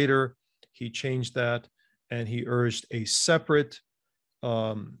Assyrian. Later, he changed that and he urged a separate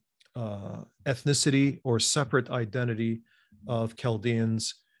ethnicity or separate identity of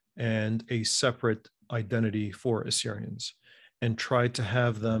Chaldeans and a separate identity for Assyrians, and tried to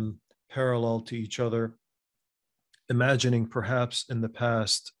have them parallel to each other, imagining perhaps in the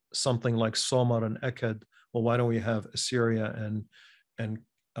past something like Somar and Eked. Well, why don't we have Assyria and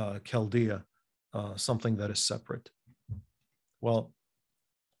Chaldea, something that is separate? Well,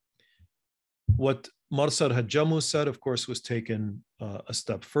 what Marsad Hajjamu said, of course, was taken a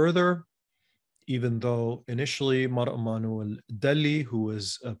step further, even though initially Mar Amanu al-Delhi, who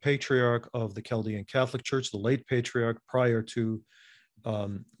was a patriarch of the Chaldean Catholic Church, the late patriarch prior to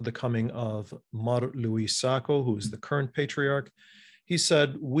the coming of Mar Louis Sacco, who is the current patriarch, he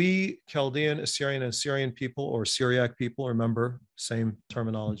said, we Chaldean, Assyrian, and Syrian people, or Syriac people, remember, same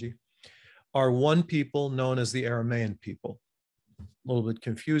terminology, are one people known as the Aramaean people. A little bit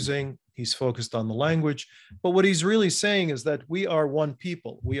confusing. He's focused on the language, but what he's really saying is that we are one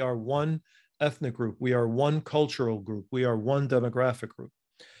people. We are one ethnic group. We are one cultural group. We are one demographic group.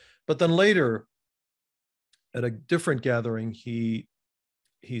 But then later, at a different gathering, he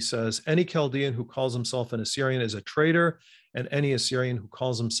says, any Chaldean who calls himself an Assyrian is a traitor, and any Assyrian who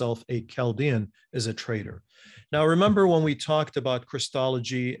calls himself a Chaldean is a traitor. Now, remember when we talked about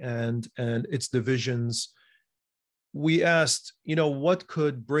Christology and its divisions, we asked, what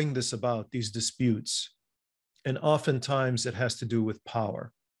could bring this about, these disputes? And oftentimes it has to do with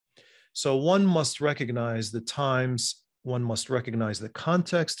power. So one must recognize the times, one must recognize the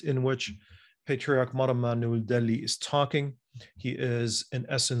context in which Patriarch Mar Amanu al-Delhi is talking. He is, in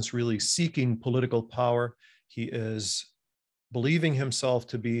essence, really seeking political power. He is believing himself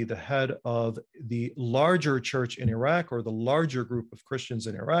to be the head of the larger church in Iraq, or the larger group of Christians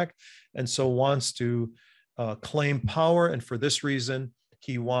in Iraq, and so wants to claim power. And for this reason,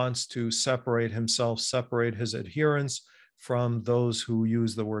 he wants to separate himself, separate his adherents from those who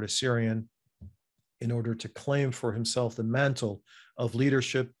use the word Assyrian, in order to claim for himself the mantle of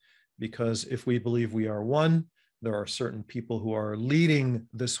leadership. Because if we believe we are one, there are certain people who are leading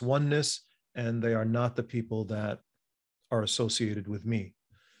this oneness, and they are not the people that are associated with me.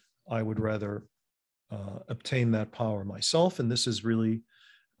 I would rather obtain that power myself, and this is really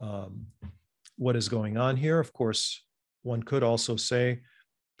what is going on here. Of course, one could also say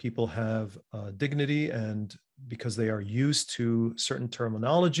people have dignity, and because they are used to certain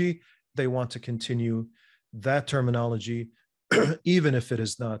terminology, they want to continue that terminology, even if it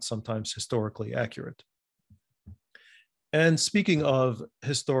is not sometimes historically accurate. And speaking of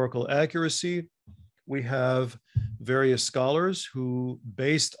historical accuracy, we have various scholars who,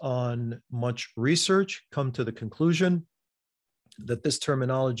 based on much research, come to the conclusion that this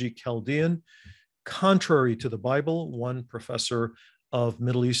terminology, Chaldean, contrary to the Bible, one professor of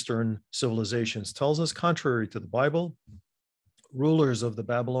Middle Eastern civilizations tells us, contrary to the Bible, rulers of the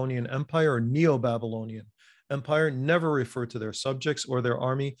Babylonian Empire or Neo-Babylonian Empire never refer to their subjects or their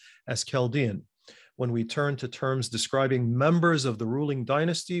army as Chaldean. When we turn to terms describing members of the ruling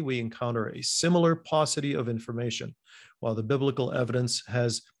dynasty, we encounter a similar paucity of information. While the biblical evidence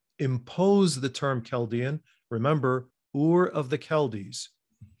has imposed the term Chaldean, remember, Ur of the Chaldees.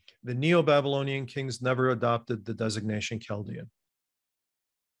 The Neo-Babylonian kings never adopted the designation Chaldean.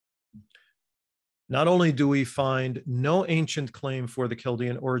 Not only do we find no ancient claim for the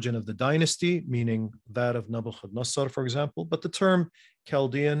Chaldean origin of the dynasty, meaning that of Nebuchadnezzar, for example, but the term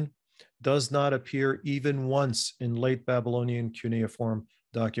Chaldean does not appear even once in late Babylonian cuneiform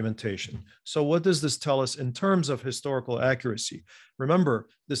documentation. So what does this tell us in terms of historical accuracy? Remember,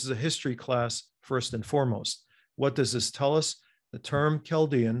 this is a history class first and foremost. What does this tell us? The term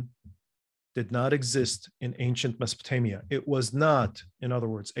Chaldean did not exist in ancient Mesopotamia. It was not, in other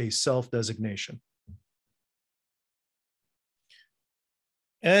words, a self-designation.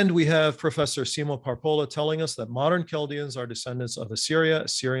 And we have Professor Simo Parpola telling us that modern Chaldeans are descendants of Assyria,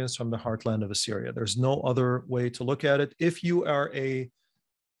 Assyrians from the heartland of Assyria. There's no other way to look at it. If you are a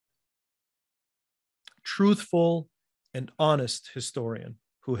truthful and honest historian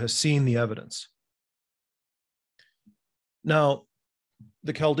who has seen the evidence. Now,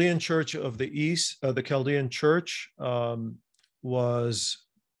 the Chaldean Church of the East, the Chaldean Church was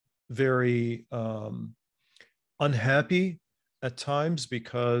very unhappy at times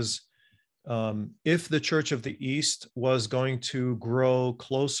because if the Church of the East was going to grow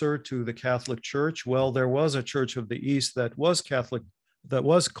closer to the Catholic Church, well, there was a Church of the East that was Catholic, that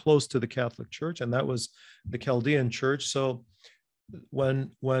was close to the Catholic Church, and that was the Chaldean Church. So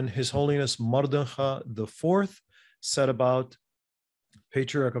when His Holiness Mardincha IV set about,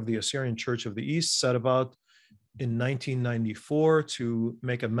 Patriarch of the Assyrian Church of the East, set about in 1994 to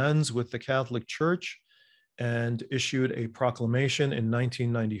make amends with the Catholic Church and issued a proclamation in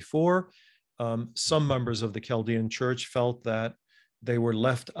 1994. Some members of the Chaldean Church felt that they were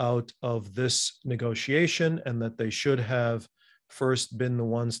left out of this negotiation and that they should have first been the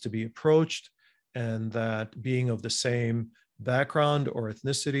ones to be approached, and that being of the same background or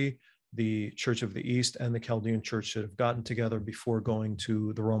ethnicity, the Church of the East and the Chaldean Church should have gotten together before going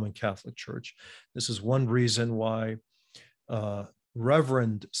to the Roman Catholic Church. This is one reason why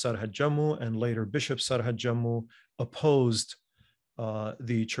Reverend Sarhad Jammu and later Bishop Sarhad Jammu opposed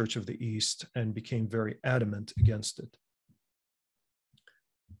the Church of the East and became very adamant against it.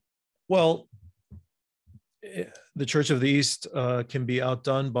 Well, the Church of the East can be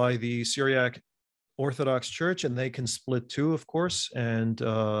outdone by the Syriac Orthodox Church, and they can split too, of course, and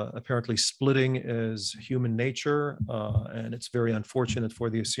apparently splitting is human nature, and it's very unfortunate for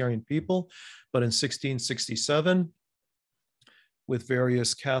the Assyrian people. But in 1667, with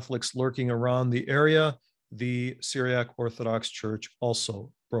various Catholics lurking around the area, the Syriac Orthodox Church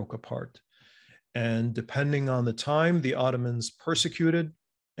also broke apart. And depending on the time, the Ottomans persecuted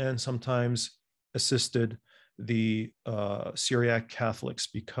and sometimes assisted the Syriac Catholics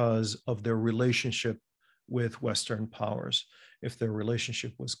because of their relationship with Western powers. If their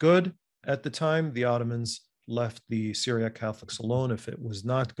relationship was good at the time, the Ottomans left the Syriac Catholics alone. If it was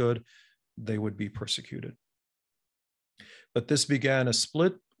not good, they would be persecuted. But this began a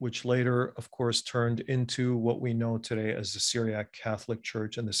split, which later, of course, turned into what we know today as the Syriac Catholic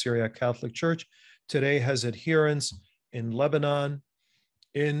Church. And the Syriac Catholic Church today has adherents in Lebanon,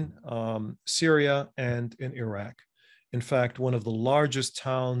 in Syria, and in Iraq. In fact, one of the largest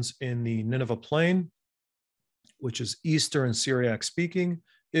towns in the Nineveh Plain, which is Eastern Syriac speaking,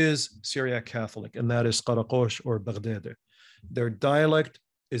 is Syriac Catholic, and that is Qarakosh or Baghdad. Their dialect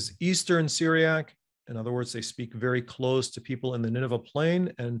is Eastern Syriac. In other words, they speak very close to people in the Nineveh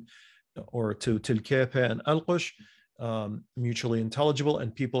Plain or to Tilkepe and Alqush, mutually intelligible,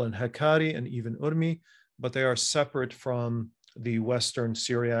 and people in Hakkari and even Urmi, but they are separate from the Western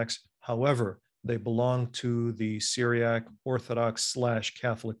Syriacs. However, they belong to the Syriac Orthodox /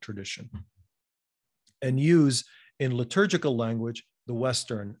 Catholic tradition and use in liturgical language the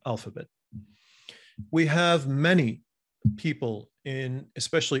Western alphabet. We have many people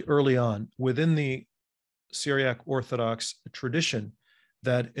especially early on, within the Syriac Orthodox tradition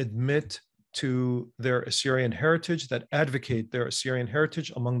that admit to their Assyrian heritage, that advocate their Assyrian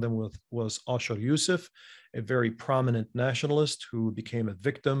heritage. Among them was Ashur Yusuf, a very prominent nationalist who became a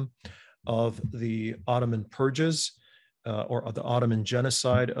victim of the Ottoman purges or of the Ottoman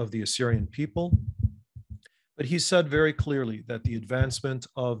genocide of the Assyrian people. But he said very clearly that the advancement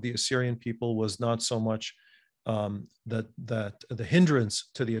of the Assyrian people was not so much that the hindrance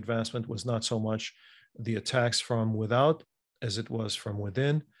to the advancement was not so much the attacks from without as it was from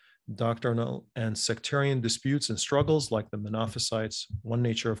within. Doctrinal and sectarian disputes and struggles like the Miaphysites, One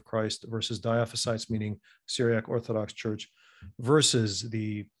Nature of Christ, versus Dyophysites, meaning Syriac Orthodox Church, versus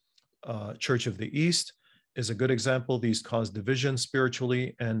the Church of the East, is a good example. These caused division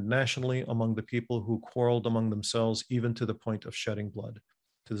spiritually and nationally among the people who quarreled among themselves, even to the point of shedding blood.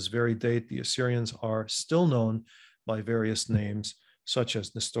 To this very date, the Assyrians are still known by various names, such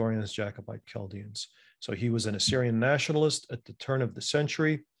as Nestorians, Jacobite, Chaldeans. So he was an Assyrian nationalist at the turn of the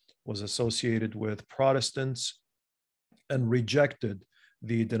century, was associated with Protestants, and rejected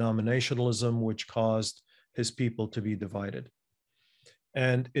the denominationalism which caused his people to be divided.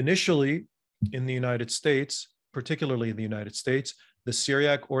 And initially in the United States, particularly in the United States, the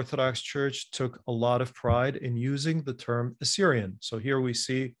Syriac Orthodox Church took a lot of pride in using the term Assyrian. So here we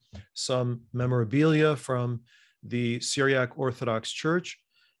see some memorabilia from the Syriac Orthodox Church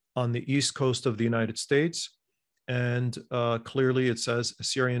on the east coast of the United States. And clearly it says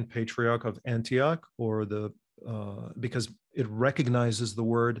Assyrian Patriarch of Antioch, or because it recognizes the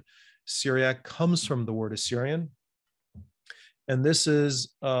word Syriac comes from the word Assyrian. And this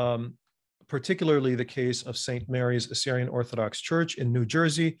is particularly the case of St. Mary's Assyrian Orthodox Church in New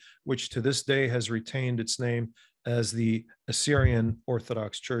Jersey, which to this day has retained its name as the Assyrian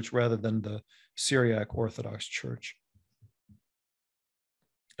Orthodox Church rather than the Syriac Orthodox Church.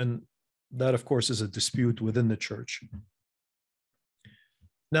 And that, of course, is a dispute within the church.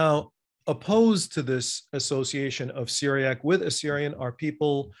 Now, opposed to this association of Syriac with Assyrian are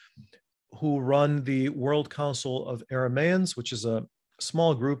people who run the World Council of Aramaeans, which is a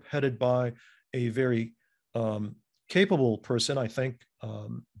small group headed by a very capable person, I think,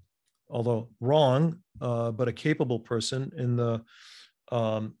 although wrong, but a capable person in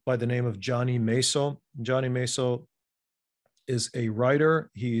by the name of Johnny Meso. Johnny Meso is a writer.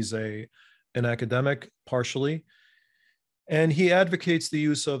 He's an academic, partially, and he advocates the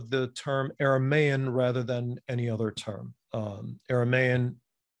use of the term Aramaean rather than any other term. Aramaean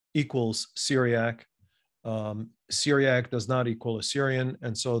equals Syriac. Syriac does not equal Assyrian,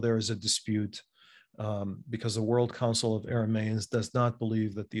 and so there is a dispute because the World Council of Aramaeans does not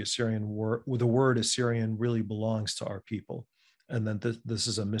believe that the word Assyrian really belongs to our people, and then this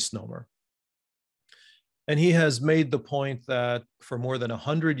is a misnomer. And he has made the point that for more than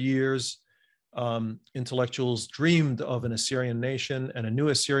 100 years, intellectuals dreamed of an Assyrian nation and a new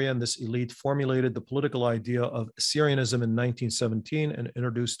Assyrian. This elite formulated the political idea of Assyrianism in 1917 and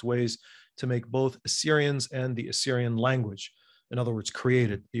introduced ways to make both Assyrians and the Assyrian language, in other words,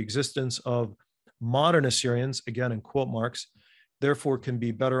 created. The existence of modern Assyrians, again in quote marks, therefore can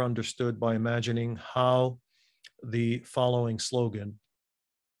be better understood by imagining how the following slogan,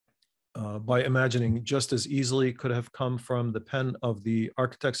 by imagining just as easily could have come from the pen of the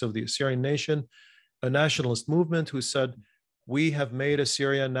architects of the Assyrian nation, a nationalist movement who said, we have made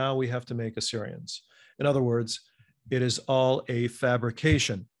Assyria, now we have to make Assyrians. In other words, it is all a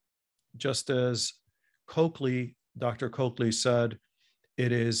fabrication. Just as Coakley, Dr. Coakley said,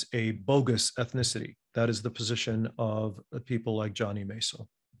 it is a bogus ethnicity. That is the position of people like Johnny Meso.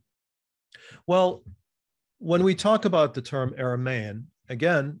 Well, when we talk about the term Aramaean,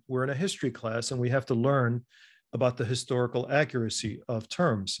 again, we're in a history class and we have to learn about the historical accuracy of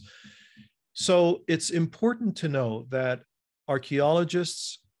terms. So it's important to know that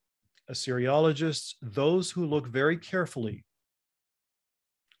archaeologists, Assyriologists, those who look very carefully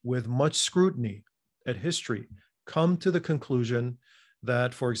with much scrutiny at history, come to the conclusion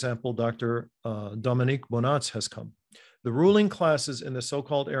that, for example, Dr. Dominique Bonatz has come. The ruling classes in the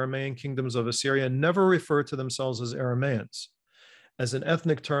so-called Aramaean kingdoms of Assyria never refer to themselves as Aramaeans. As an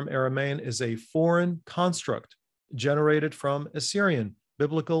ethnic term, Aramaean is a foreign construct generated from Assyrian,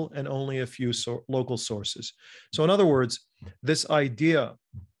 biblical, and only a few local sources. So in other words, this idea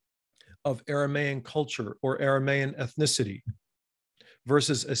of Aramaean culture or Aramaean ethnicity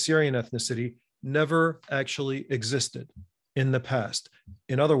versus Assyrian ethnicity never actually existed in the past.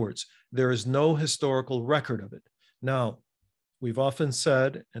 In other words, there is no historical record of it. Now, we've often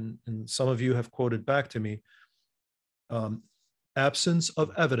said, and some of you have quoted back to me, absence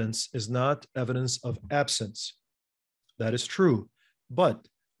of evidence is not evidence of absence. That is true, but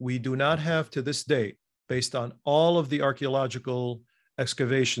we do not have to this day, based on all of the archaeological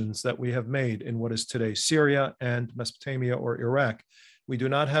excavations that we have made in what is today Syria and Mesopotamia or Iraq, we do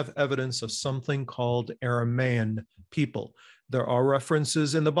not have evidence of something called Aramaean people. There are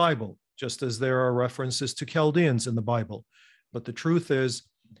references in the Bible, just as there are references to Chaldeans in the Bible. But the truth is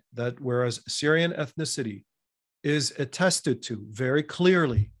that whereas Assyrian ethnicity is attested to very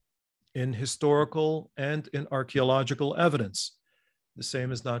clearly in historical and in archaeological evidence, the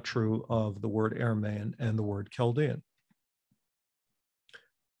same is not true of the word Aramaean and the word Chaldean.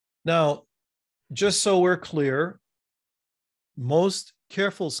 Now, just so we're clear, most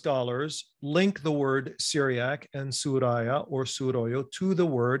careful scholars link the word Syriac and Suraya or Suroyo to the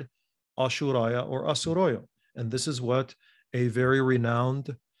word Ashuraya or Asuroyo. And this is what a very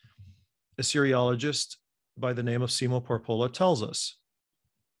renowned Assyriologist by the name of Simo Porpola tells us.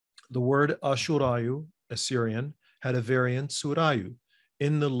 The word Ashurayu, Assyrian, had a variant, Surayu,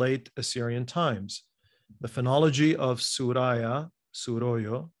 in the late Assyrian times. The phonology of Suraya,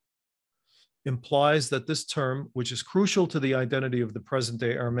 Suroyo, implies that this term, which is crucial to the identity of the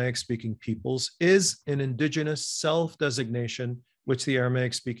present-day Aramaic-speaking peoples, is an indigenous self-designation which the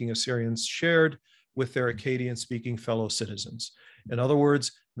Aramaic-speaking Assyrians shared with their Akkadian-speaking fellow citizens. In other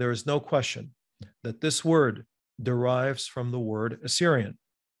words, there is no question that this word derives from the word Assyrian.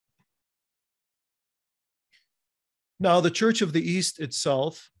 Now, the Church of the East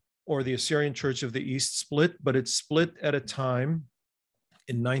itself, or the Assyrian Church of the East, split, but it split at a time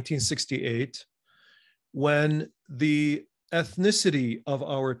in 1968 when the ethnicity of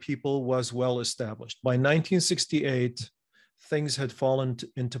our people was well established. By 1968, things had fallen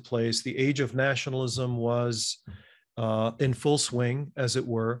into place. The age of nationalism was in full swing, as it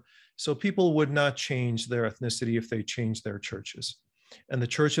were. So people would not change their ethnicity if they changed their churches. And the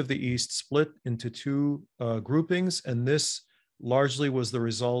Church of the East split into two groupings, and this largely was the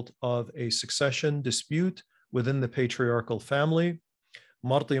result of a succession dispute within the patriarchal family.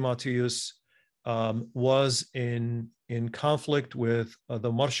 Marti Matthias was in conflict with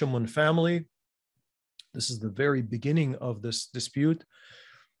the Marshamun family. This is the very beginning of this dispute.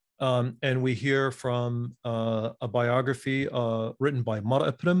 And we hear from a biography written by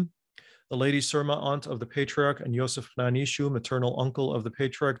Mar'aprim, the Lady Surma, aunt of the Patriarch, and Yosef Nanishu, maternal uncle of the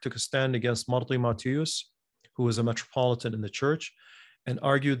Patriarch, took a stand against Marti Matthias, who was a metropolitan in the church, and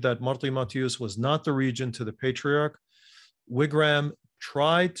argued that Marti Matthias was not the regent to the Patriarch. Wigram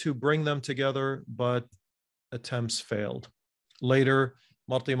tried to bring them together, but attempts failed. Later,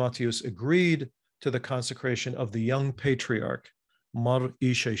 Marti Matthias agreed to the consecration of the young Patriarch, Mar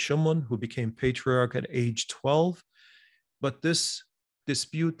Ishe Shumun, who became Patriarch at age 12, but this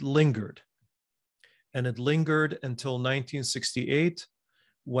dispute lingered, and it lingered until 1968,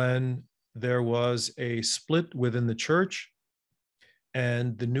 when there was a split within the church,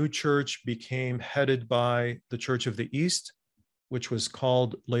 and the new church became headed by the Church of the East, which was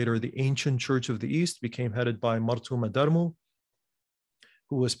called later the Ancient Church of the East, became headed by Martu Madarmu,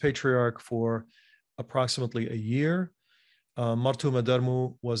 who was Patriarch for approximately a year. Martu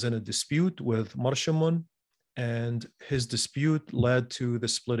Madarmu was in a dispute with Marshamun, and his dispute led to the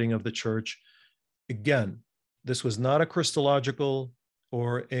splitting of the church. Again, this was not a Christological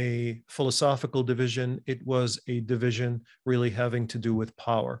or a philosophical division. It was a division really having to do with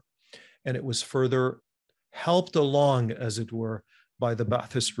power. And it was further helped along, as it were, by the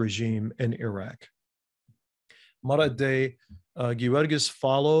Ba'athist regime in Iraq. Marad Giwergis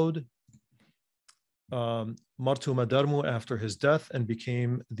followed Martu Madarmu after his death and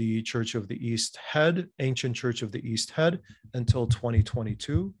became the Church of the East head, Ancient Church of the East head, until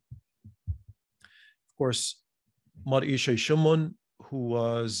 2022. Of course, Mar Ishe Shumun, who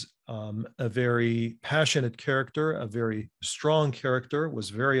was a very passionate character, a very strong character, was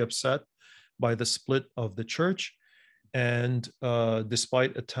very upset by the split of the church. And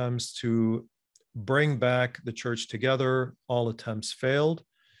despite attempts to bring back the church together, all attempts failed.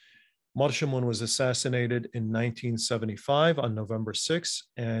 Marshamun was assassinated in 1975 on November 6,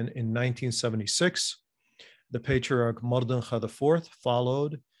 and in 1976, the Patriarch Mardincha IV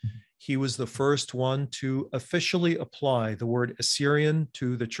followed. He was the first one to officially apply the word Assyrian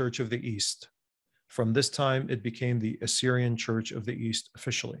to the Church of the East. From this time, it became the Assyrian Church of the East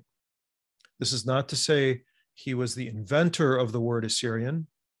officially. This is not to say he was the inventor of the word Assyrian.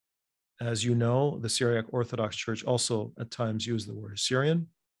 As you know, the Syriac Orthodox Church also at times used the word Assyrian,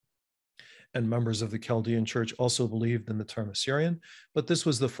 and members of the Chaldean Church also believed in the term Assyrian, but this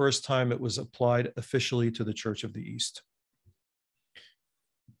was the first time it was applied officially to the Church of the East.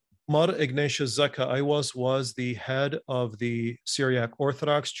 Mar Ignatius Zaka Aiwas was the head of the Syriac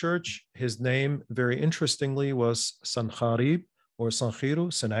Orthodox Church. His name, very interestingly, was Sankharib or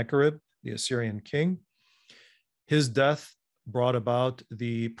Sanchiru, Sennacherib, the Assyrian king. His death brought about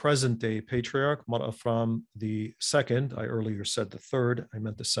the present-day Patriarch, Mar Afram II. I earlier said the third, I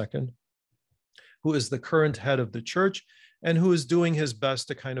meant the second, who is the current head of the church and who is doing his best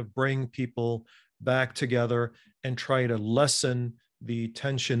to kind of bring people back together and try to lessen the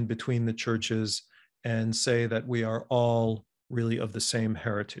tension between the churches and say that we are all really of the same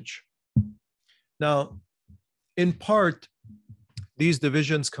heritage. Now, in part, these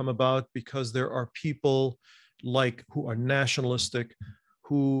divisions come about because there are people who are nationalistic,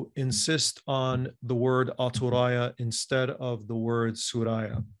 who insist on the word Aturaya instead of the word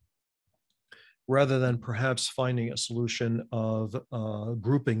Suraya, rather than perhaps finding a solution of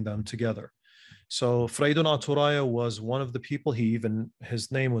grouping them together. So Freydun Aturaya was one of the people.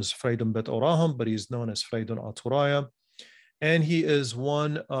 His name was Freydun Bet Oraham, but he's known as Freydun Aturaya. And he is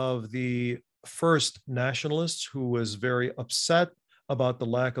one of the first nationalist who was very upset about the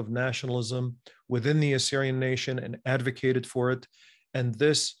lack of nationalism within the Assyrian nation and advocated for it. And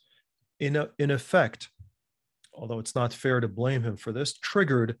this, in effect, although it's not fair to blame him for this,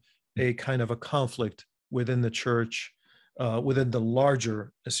 triggered a kind of a conflict within the church, within the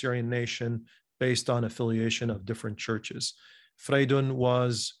larger Assyrian nation, based on affiliation of different churches.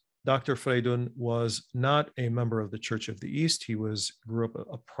 Dr. Freydun was not a member of the Church of the East. He grew up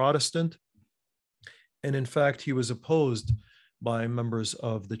a Protestant. And in fact, he was opposed by members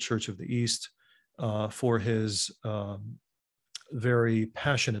of the Church of the East for his very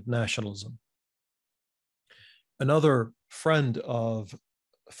passionate nationalism. Another friend of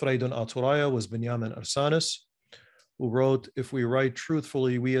Freydun Aturaya was Benjamin Arsanis, who wrote, "If we write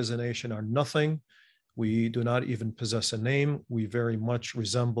truthfully, we as a nation are nothing. We do not even possess a name. We very much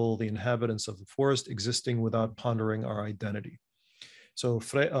resemble the inhabitants of the forest, existing without pondering our identity." So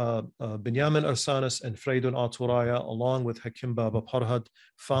Benjamin Arsanis and Freydun Aturaya, along with Hakim Baba Parhat,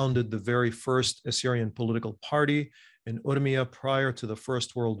 founded the very first Assyrian political party in Urmia prior to the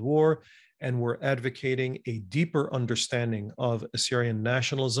First World War, and were advocating a deeper understanding of Assyrian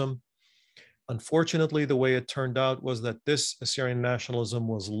nationalism. Unfortunately, the way it turned out was that this Assyrian nationalism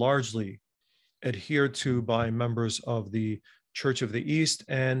was largely adhered to by members of the Church of the East,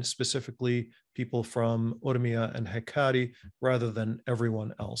 and specifically people from Urmia and Hakkari, rather than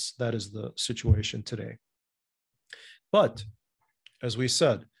everyone else. That is the situation today. But, as we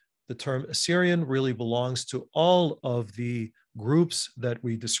said, the term Assyrian really belongs to all of the groups that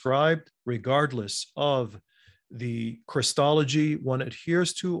we described, regardless of the Christology one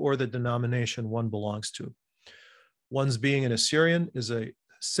adheres to or the denomination one belongs to. One's being an Assyrian is a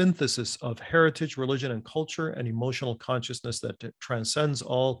synthesis of heritage, religion, and culture, and emotional consciousness that transcends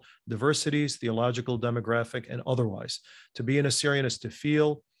all diversities, theological, demographic, and otherwise. To be an Assyrian is to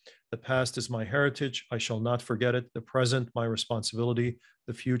feel, the past is my heritage, I shall not forget it, the present, my responsibility,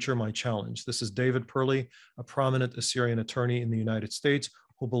 the future, my challenge. This is David Perley, a prominent Assyrian attorney in the United States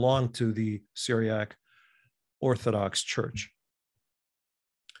who belonged to the Syriac Orthodox Church.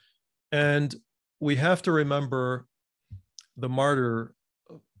 And we have to remember the martyr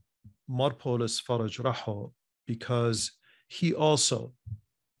Marpolis Faraj Raho, because he also,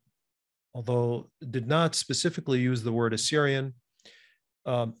 although did not specifically use the word Assyrian,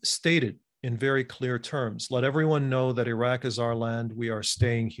 stated in very clear terms, "Let everyone know that Iraq is our land. We are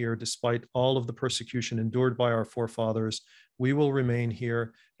staying here despite all of the persecution endured by our forefathers. We will remain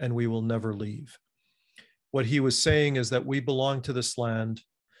here and we will never leave." What he was saying is that we belong to this land.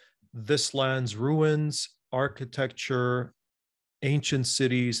 This land's ruins, architecture, ancient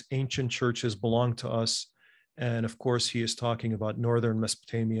cities, ancient churches belong to us. And of course, he is talking about northern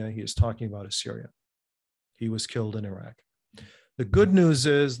Mesopotamia. He is talking about Assyria. He was killed in Iraq. The good news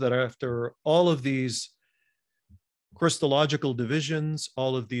is that after all of these Christological divisions,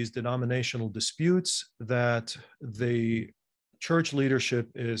 all of these denominational disputes, that the church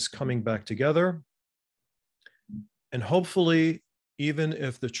leadership is coming back together. And hopefully, even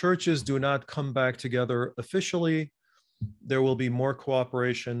if the churches do not come back together officially, there will be more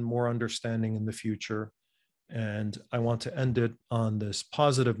cooperation, more understanding in the future. And I want to end it on this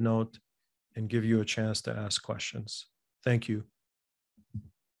positive note and give you a chance to ask questions. Thank you.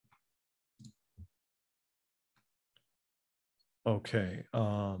 Okay.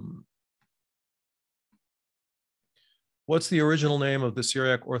 What's the original name of the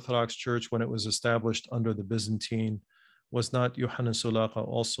Syriac Orthodox Church when it was established under the Byzantine? Was not Yohanan Sulaka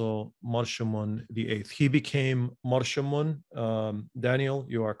also Marshamun VIII? He became Marshamun. Daniel,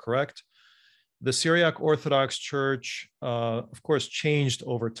 you are correct. The Syriac Orthodox Church, of course, changed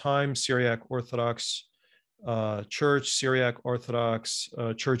over time. Syriac Orthodox Church, Syriac Orthodox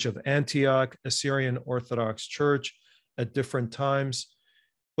Church of Antioch, Assyrian Orthodox Church at different times.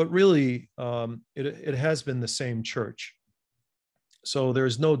 But really, it has been the same church. So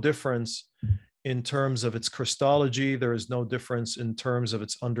there's no difference in terms of its Christology. There is no difference in terms of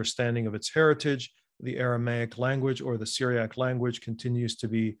its understanding of its heritage. The Aramaic language or the Syriac language continues to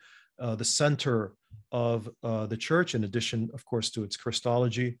be the center of the church, in addition, of course, to its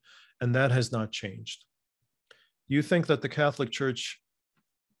Christology, and that has not changed. Do you think that the Catholic Church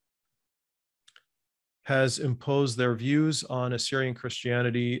has imposed their views on Assyrian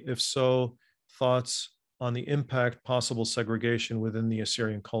Christianity? If so, thoughts on the impact possible segregation within the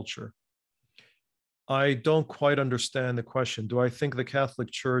Assyrian culture? I don't quite understand the question. Do I think the Catholic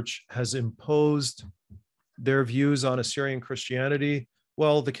Church has imposed their views on Assyrian Christianity?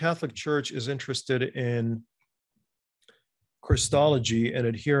 Well, the Catholic Church is interested in Christology and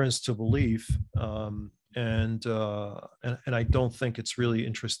adherence to belief. and I don't think it's really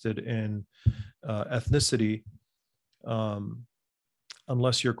interested in ethnicity,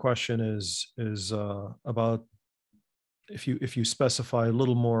 unless your question is about, if you specify a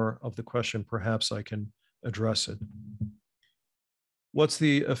little more of the question, perhaps I can address it. What's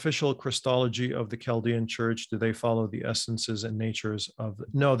the official Christology of the Chaldean Church? Do they follow the essences and natures of?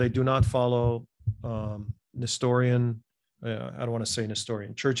 No, they do not follow Nestorian. I don't want to say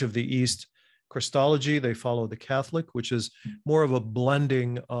Nestorian. Church of the East Christology. They follow the Catholic, which is more of a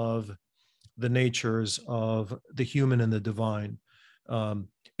blending of the natures of the human and the divine.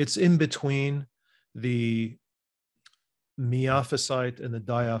 It's in between the Miaphysite and the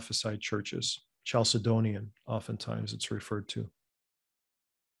Diophysite churches. Chalcedonian, oftentimes it's referred to.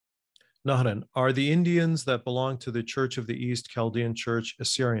 Nahran, are the Indians that belong to the Church of the East Chaldean Church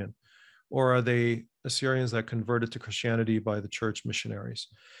Assyrian, or are they Assyrians that converted to Christianity by the church missionaries?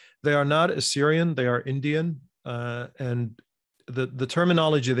 They are not Assyrian, they are Indian, and the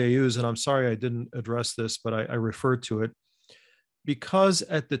terminology they use, and I'm sorry I didn't address this, but I referred to it, because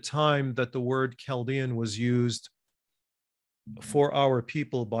at the time that the word Chaldean was used for our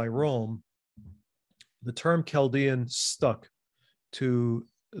people by Rome, the term Chaldean stuck to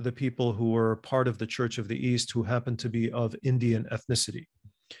the people who were part of the Church of the East who happened to be of Indian ethnicity.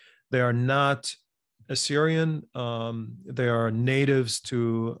 They are not Assyrian. They are natives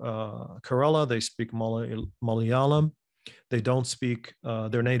to Kerala. They speak Malayalam. They don't speak,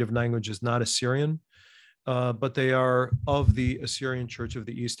 their native language is not Assyrian, but they are of the Assyrian Church of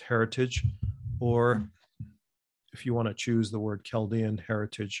the East heritage, or if you want to choose the word Chaldean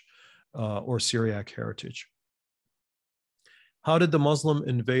heritage, or Syriac heritage. How did the Muslim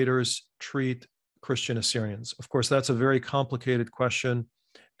invaders treat Christian Assyrians? Of course, that's a very complicated question,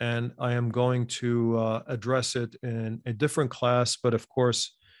 and I am going to address it in a different class. But of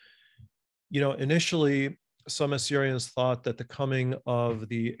course, initially, some Assyrians thought that the coming of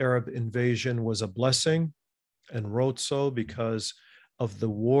the Arab invasion was a blessing, and wrote so because of the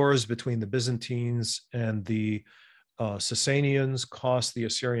wars between the Byzantines and the Sasanians cost the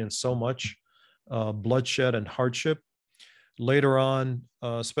Assyrians so much bloodshed and hardship. Later on,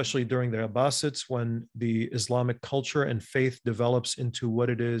 especially during the Abbasids, when the Islamic culture and faith develops into what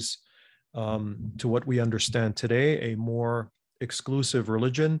it is, to what we understand today, a more exclusive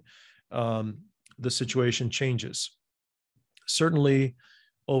religion, the situation changes. Certainly,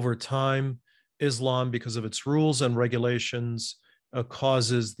 over time, Islam, because of its rules and regulations,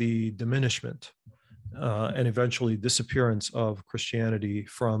 causes the diminishment and eventually disappearance of Christianity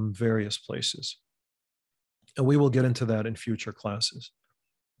from various places. And we will get into that in future classes.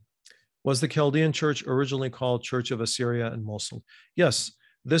 Was the Chaldean Church originally called Church of Assyria and Mosul? Yes,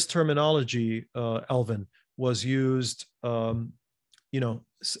 this terminology, Alvin, was used,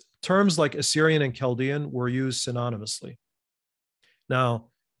 terms like Assyrian and Chaldean were used synonymously. Now,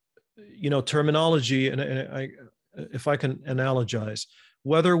 terminology, and if I can analogize,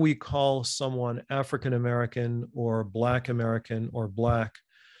 whether we call someone African American or Black American or Black,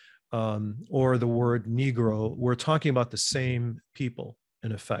 or the word Negro, we're talking about the same people,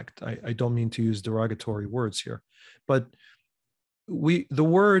 in effect. I don't mean to use derogatory words here, but the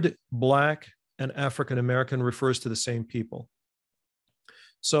word Black and African American refers to the same people.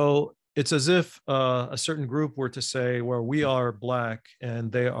 So it's as if a certain group were to say, well, we are Black and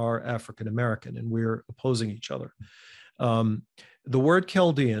they are African American, and we're opposing each other. The word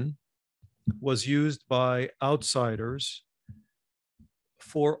Chaldean was used by outsiders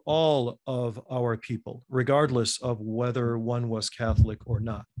for all of our people, regardless of whether one was Catholic or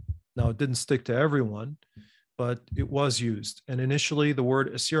not. Now, it didn't stick to everyone, but it was used. And initially, the word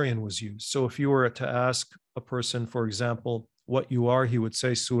Assyrian was used. So if you were to ask a person, for example, what you are, he would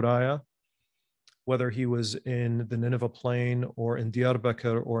say Suraya, whether he was in the Nineveh plain or in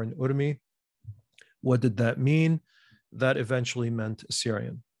Diyarbakir or in Urmi. What did that mean? That eventually meant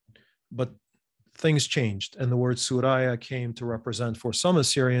Assyrian. But things changed, and the word Suraya came to represent, for some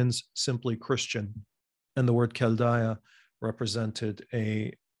Assyrians, simply Christian, and the word Chaldea represented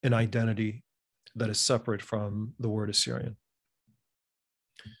an identity that is separate from the word Assyrian.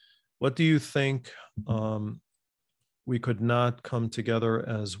 What do you think we could not come together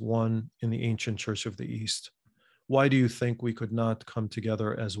as one in the ancient Church of the East? Why do you think we could not come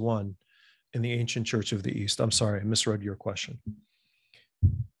together as one in the ancient Church of the East? I'm sorry, I misread your question.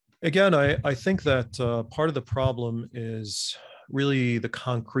 Again, I think that part of the problem is really the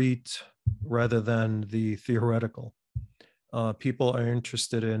concrete rather than the theoretical. People are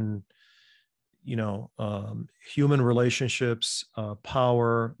interested in, human relationships,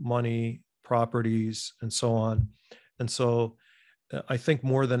 power, money, properties, and so on. And so I think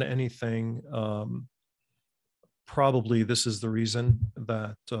more than anything, probably this is the reason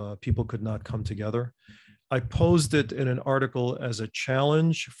that people could not come together. I posed it in an article as a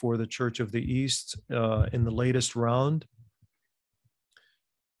challenge for the Church of the East in the latest round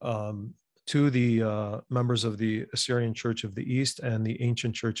to the members of the Assyrian Church of the East and the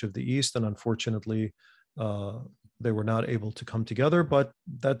Ancient Church of the East. And unfortunately, they were not able to come together, but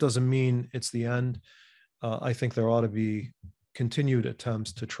that doesn't mean it's the end. I think there ought to be continued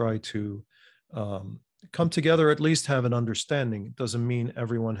attempts to try to come together, at least have an understanding. It doesn't mean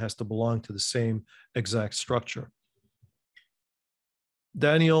everyone has to belong to the same exact structure.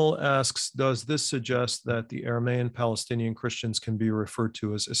 Daniel asks, does this suggest that the Aramaean Palestinian Christians can be referred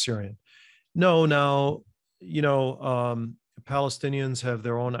to as Assyrian? No. Now, Palestinians have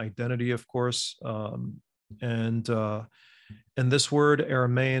their own identity, of course, and this word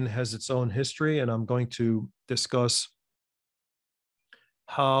Aramaean has its own history, and I'm going to discuss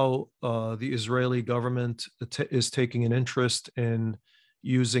how the Israeli government is taking an interest in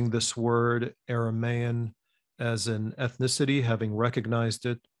using this word Aramaean as an ethnicity, having recognized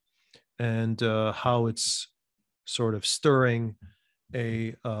it, and how it's sort of stirring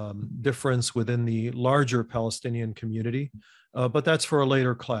a difference within the larger Palestinian community. But that's for a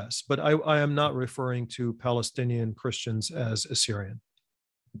later class. But I am not referring to Palestinian Christians as Assyrian.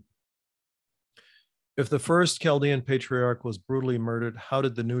 If the first Chaldean patriarch was brutally murdered, how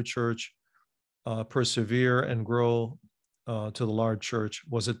did the new church persevere and grow to the large church?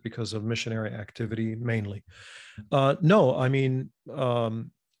 Was it because of missionary activity mainly? No, I mean,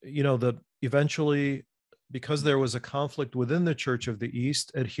 eventually, because there was a conflict within the Church of the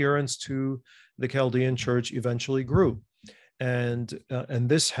East, adherence to the Chaldean church eventually grew. And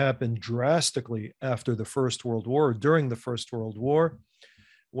this happened drastically after the First World War, during the First World War,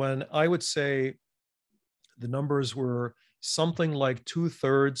 when I would say the numbers were something like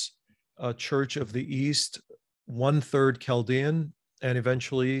 2/3 Church of the East, 1/3 Chaldean, and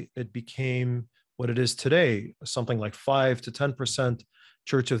eventually it became what it is today, something like 5 to 10%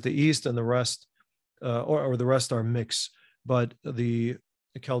 Church of the East, and the rest, or the rest are mixed. But the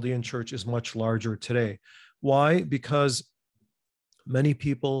Chaldean church is much larger today. Why? Because many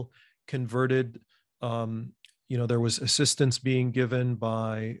people converted. There was assistance being given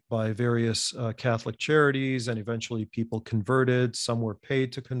by various Catholic charities, and eventually people converted. Some were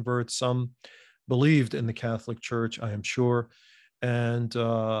paid to convert. Some believed in the Catholic Church, I am sure, and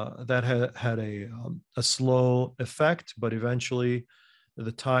that had a slow effect. But eventually,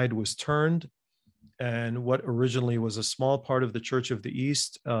 the tide was turned, and what originally was a small part of the Church of the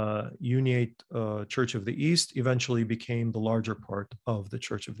East, Uniate Church of the East, eventually became the larger part of the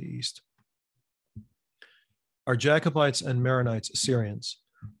Church of the East. Are Jacobites and Maronites Assyrians?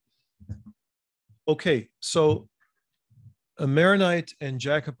 Okay, so a Maronite and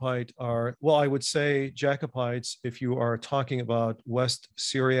Jacobite are, well, I would say Jacobites if you are talking about West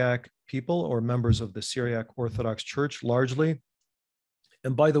Syriac people or members of the Syriac Orthodox Church largely.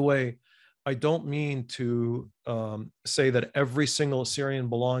 And by the way, I don't mean to say that every single Assyrian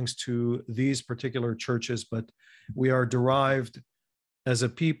belongs to these particular churches, but we are derived as a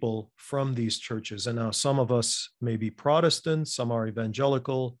people from these churches. And now some of us may be Protestant, some are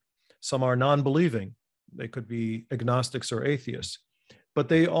evangelical, some are non-believing. They could be agnostics or atheists, but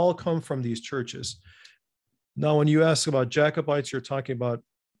they all come from these churches. Now, when you ask about Jacobites, you're talking about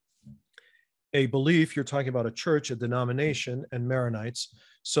a belief, you're talking about a church, a denomination, and Maronites.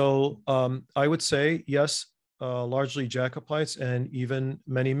 So I would say, yes, largely Jacobites, and even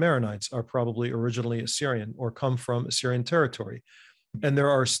many Maronites are probably originally Assyrian or come from Assyrian territory. And there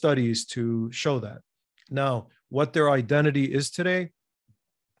are studies to show that. Now, what their identity is today,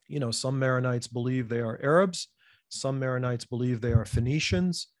 some Maronites believe they are Arabs. Some Maronites believe they are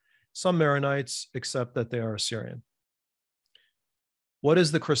Phoenicians. Some Maronites accept that they are Assyrian. What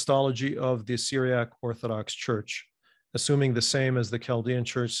is the Christology of the Syriac Orthodox Church? Assuming the same as the Chaldean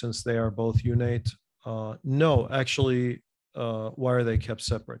Church, since they are both unate? No, actually, why are they kept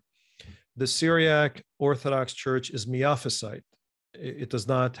separate? The Syriac Orthodox Church is Miaphysite. It does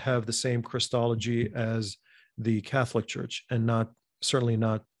not have the same Christology as the Catholic Church, and certainly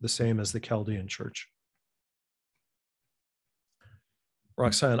not the same as the Chaldean Church.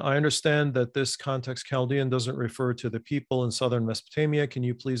 Roxanne, I understand that this context Chaldean doesn't refer to the people in southern Mesopotamia. Can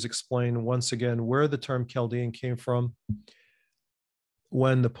you please explain once again where the term Chaldean came from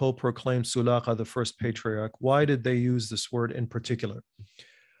when the Pope proclaimed Sulaqa, the first patriarch? Why did they use this word in particular?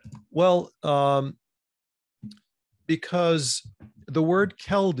 Well, because the word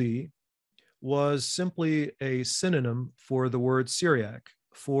Chaldee was simply a synonym for the word Syriac,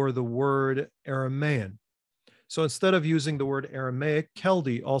 for the word Aramaean. So instead of using the word Aramaic,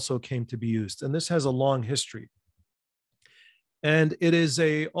 Chaldee also came to be used. And this has a long history. And it is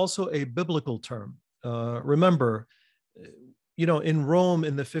also a biblical term. Remember, in Rome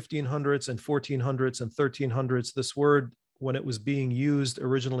in the 1500s and 1400s and 1300s, this word, when it was being used,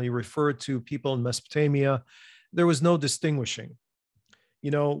 originally referred to people in Mesopotamia. There was no distinguishing.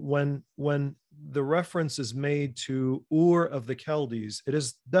 When the reference is made to Ur of the Chaldees, it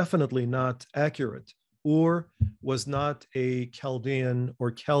is definitely not accurate. Ur was not a Chaldean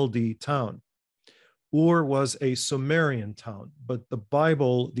or Chaldee town. Ur was a Sumerian town, but the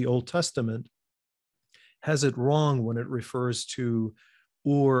Bible, the Old Testament, has it wrong when it refers to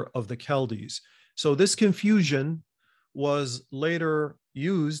Ur of the Chaldees. So this confusion was later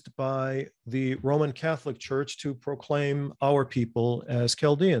used by the Roman Catholic Church to proclaim our people as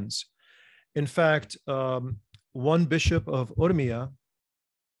Chaldeans. In fact, one bishop of Urmia,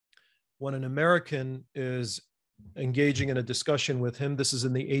 when an American is engaging in a discussion with him, this is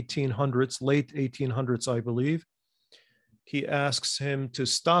in the 1800s, late 1800s, I believe, he asks him to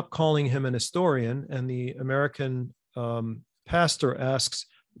stop calling him an Nestorian, and the American pastor asks,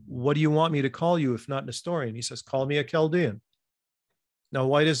 "What do you want me to call you if not Nestorian?" He says, "Call me a Chaldean." Now,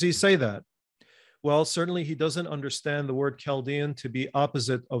 why does he say that? Well, certainly he doesn't understand the word Chaldean to be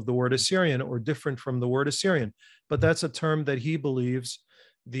opposite of the word Assyrian or different from the word Assyrian, but that's a term that he believes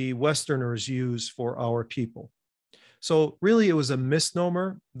the Westerners use for our people. So really it was a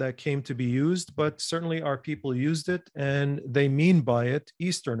misnomer that came to be used, but certainly our people used it, and they mean by it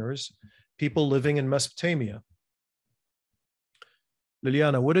Easterners, people living in Mesopotamia.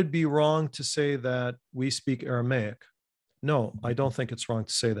 Liliana, would it be wrong to say that we speak Aramaic? No, I don't think it's wrong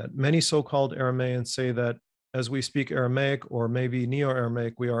to say that. Many so-called Aramaeans say that as we speak Aramaic or maybe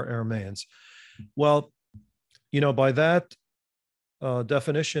Neo-Aramaic, we are Aramaeans. Well, by that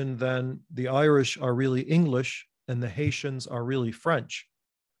definition, then the Irish are really English and the Haitians are really French.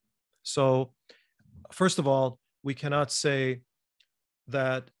 So first of all, we cannot say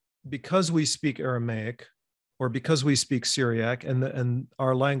that because we speak Aramaic or because we speak Syriac and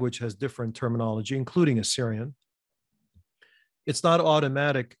our language has different terminology, including Assyrian, it's not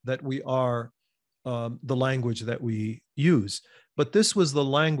automatic that we are the language that we use. But this was the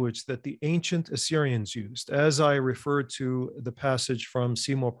language that the ancient Assyrians used. As I referred to the passage from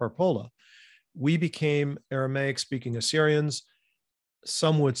Simo Parpola, we became Aramaic-speaking Assyrians.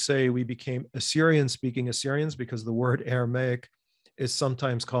 Some would say we became Assyrian-speaking Assyrians because the word Aramaic is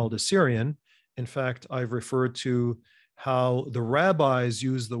sometimes called Assyrian. In fact, I've referred to how the rabbis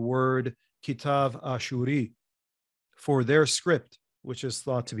use the word Kitav Ashuri for their script, which is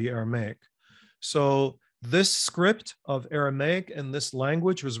thought to be Aramaic. So this script of Aramaic and this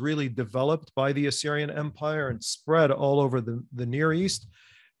language was really developed by the Assyrian Empire and spread all over the Near East.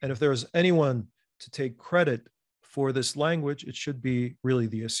 And if there's anyone to take credit for this language, it should be really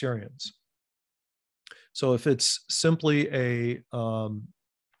the Assyrians. So if it's simply a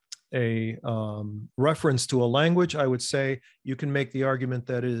reference to a language, I would say you can make the argument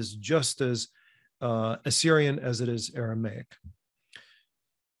that it is just as Assyrian as it is Aramaic.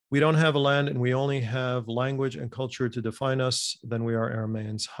 We don't have a land and we only have language and culture to define us, then we are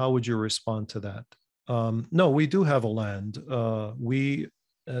Aramaeans. How would you respond to that? No, we do have a land. We,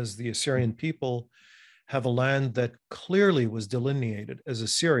 as the Assyrian people, have a land that clearly was delineated as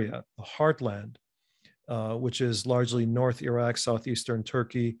Assyria, the heartland, which is largely North Iraq, southeastern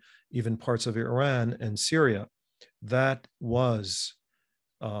Turkey, even parts of Iran and Syria. That was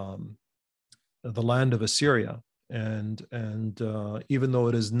the land of Assyria. And even though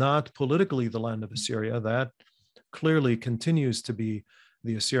it is not politically the land of Assyria, that clearly continues to be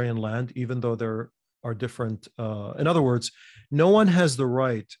the Assyrian land, even though there are different, in other words, no one has the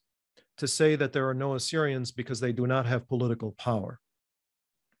right to say that there are no Assyrians because they do not have political power.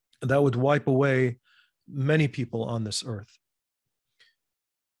 That would wipe away many people on this earth.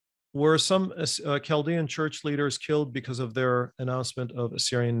 Were some Chaldean church leaders killed because of their announcement of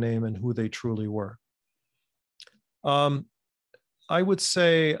Assyrian name and who they truly were? I would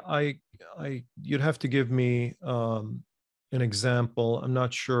say you'd have to give me an example. I'm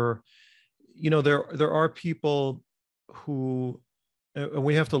not sure. There are people who, and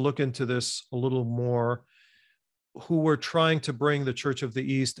we have to look into this a little more, who were trying to bring the Church of the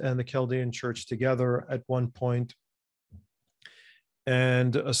East and the Chaldean Church together at one point,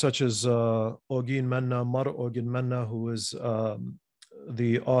 and such as Ogin Menna, Mar Ogin Menna, who is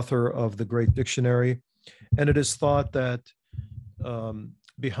the author of the Great Dictionary. And it is thought that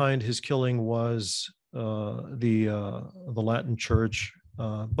behind his killing was the Latin Church,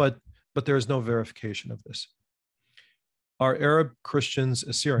 but there is no verification of this. Are Arab Christians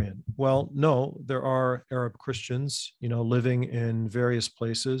Assyrian? Well, no, there are Arab Christians, living in various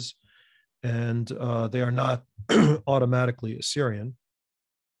places. and they are not automatically Assyrian.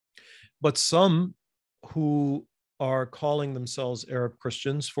 But some who are calling themselves Arab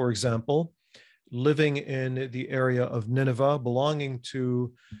Christians, for example, living in the area of Nineveh, belonging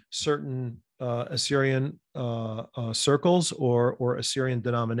to certain Assyrian circles or Assyrian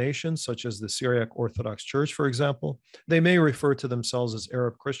denominations, such as the Syriac Orthodox Church, for example, they may refer to themselves as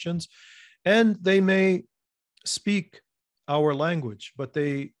Arab Christians, and they may speak our language, but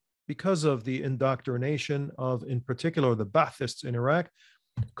they, because of the indoctrination of, in particular, the Ba'athists in Iraq,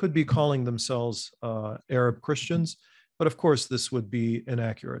 could be calling themselves Arab Christians. But of course, this would be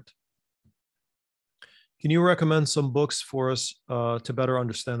inaccurate. Can you recommend some books for us to better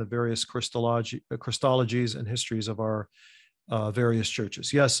understand the various Christologies and histories of our various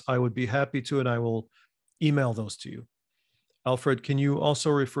churches? Yes, I would be happy to, and I will email those to you. Alfred, can you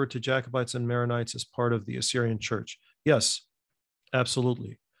also refer to Jacobites and Maronites as part of the Assyrian Church? Yes,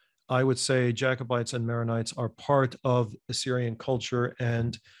 absolutely. I would say Jacobites and Maronites are part of Assyrian culture.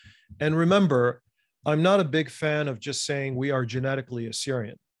 And remember, I'm not a big fan of just saying we are genetically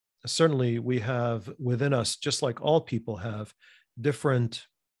Assyrian. Certainly, we have within us, just like all people have, different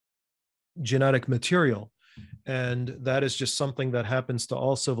genetic material. And that is just something that happens to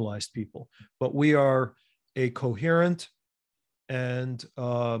all civilized people. But we are a coherent and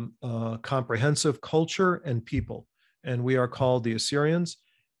comprehensive culture and people. And we are called the Assyrians.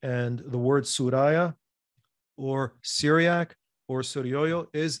 And the word Suraya or Syriac or Suryoyo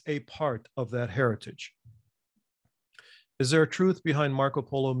is a part of that heritage. Is there a truth behind Marco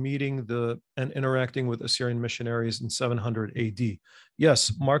Polo meeting and interacting with Assyrian missionaries in 700 AD?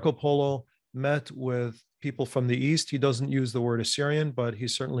 Yes, Marco Polo met with people from the East. He doesn't use the word Assyrian, but he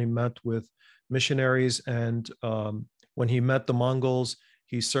certainly met with missionaries. And when he met the Mongols,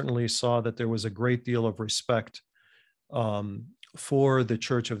 he certainly saw that there was a great deal of respect for the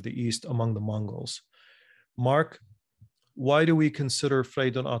Church of the East among the Mongols. Mark, why do we consider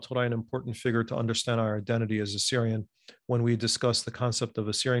Freydon Aturay an important figure to understand our identity as Assyrian when we discuss the concept of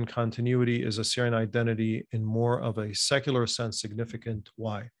Assyrian continuity? Is Assyrian identity in more of a secular sense significant?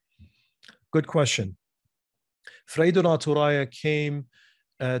 Why? Good question. Freydon Aturay came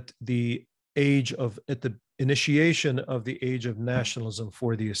at the initiation of the age of nationalism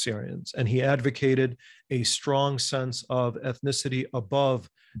for the Assyrians, and he advocated a strong sense of ethnicity above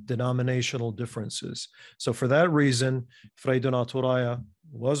denominational differences. So for that reason, Freydon Aturay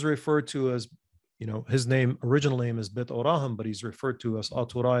was referred to as, his original name is Bet Orahim, but he's referred to as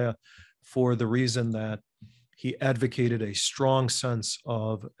Aturay for the reason that he advocated a strong sense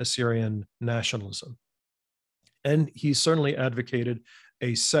of Assyrian nationalism. And he certainly advocated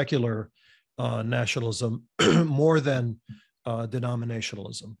a secular nationalism more than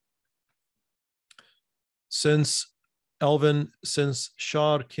denominationalism. Since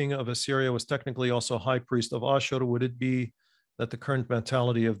Shar, king of Assyria, was technically also high priest of Ashur, would it be that the current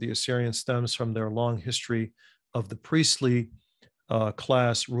mentality of the Assyrians stems from their long history of the priestly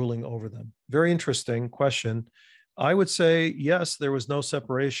class ruling over them? Very interesting question. I would say, yes, there was no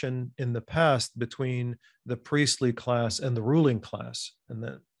separation in the past between the priestly class and the ruling class, and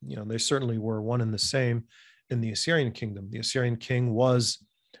that they certainly were one and the same in the Assyrian kingdom. The Assyrian king was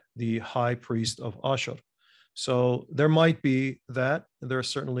the high priest of Ashur. So there might be that. There's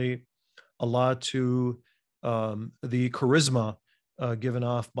certainly a lot to the charisma given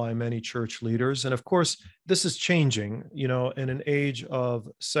off by many church leaders. And of course, this is changing, in an age of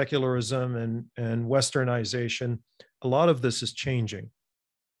secularism and westernization. A lot of this is changing,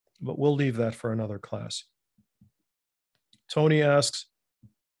 but we'll leave that for another class. Tony asks,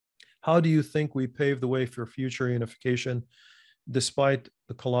 how do you think we pave the way for future unification despite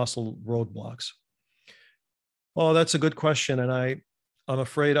the colossal roadblocks? Oh, that's a good question. And I'm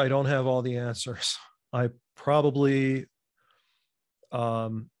afraid I don't have all the answers. I probably,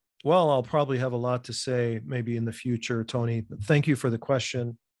 I'll probably have a lot to say maybe in the future, Tony. But thank you for the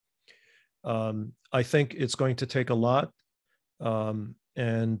question. I think it's going to take a lot. And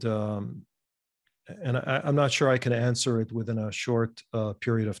I'm not sure I can answer it within a short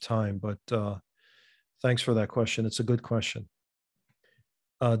period of time, but thanks for that question. It's a good question.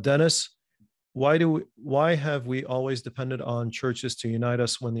 Dennis, why have we always depended on churches to unite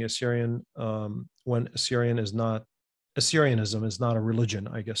us when Assyrianism is not a religion,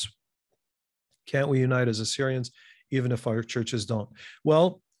 I guess? Can't we unite as Assyrians even if our churches don't?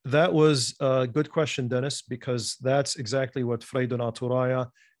 Well, that was a good question, Dennis, because that's exactly what Freydon Aturay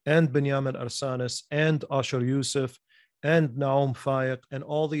and Binyamin Arsanis and Ashur Yusuf and Naum Fayek and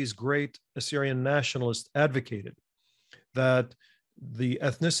all these great Assyrian nationalists advocated, that the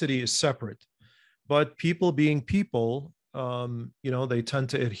ethnicity is separate. But people being people, they tend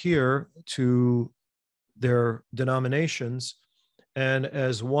to adhere to their denominations. And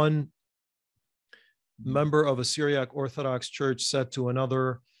as one member of a Syriac Orthodox Church said to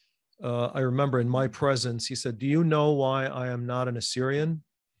another, I remember in my presence, he said, "Do you know why I am not an Assyrian?"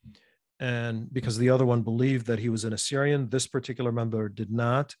 And because the other one believed that he was an Assyrian, this particular member did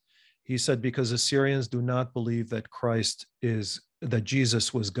not. He said, because Assyrians do not believe that that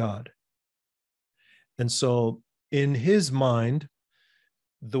Jesus was God. And so in his mind,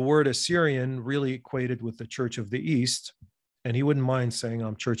 the word Assyrian really equated with the Church of the East. And he wouldn't mind saying,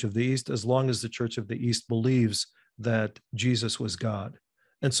 I'm Church of the East, as long as the Church of the East believes that Jesus was God.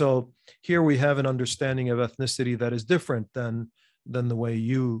 And so here we have an understanding of ethnicity that is different than the way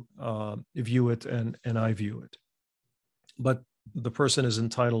you view it and I view it. But the person is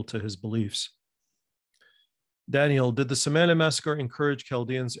entitled to his beliefs. Daniel, did the Samana massacre encourage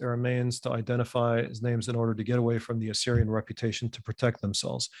Chaldeans, Aramaeans to identify as names in order to get away from the Assyrian reputation to protect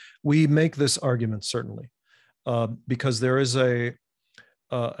themselves? We make this argument, certainly, because there is a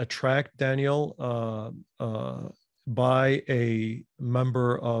tract, Daniel, by a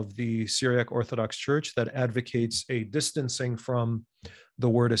member of the Syriac Orthodox Church that advocates a distancing from the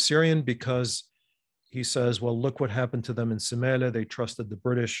word Assyrian, because he says, well, look what happened to them in Semele. They trusted the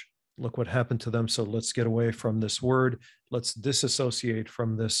British. Look what happened to them. So let's get away from this word. Let's disassociate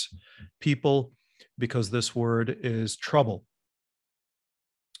from this people, because this word is trouble.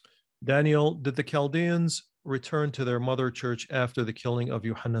 Daniel, did the Chaldeans return to their mother church after the killing of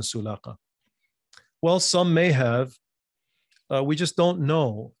Yohanan Sulaqa? Well, some may have. We just don't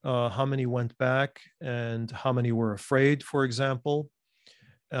know how many went back and how many were afraid, for example.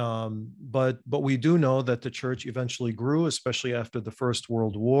 But we do know that the church eventually grew, especially after the First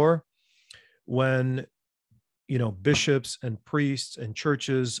World War, when bishops and priests and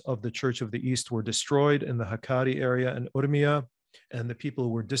churches of the Church of the East were destroyed in the Hakkari area and Urmia, and the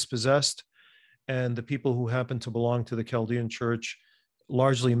people were dispossessed, and the people who happened to belong to the Chaldean Church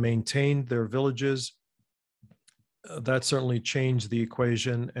largely maintained their villages. That certainly changed the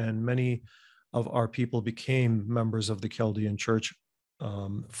equation, and many of our people became members of the Chaldean Church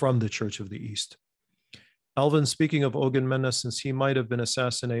from the Church of the East. Alvin, speaking of Ogun Mena, since he might have been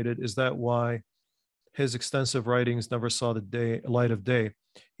assassinated, is that why his extensive writings never saw the light of day?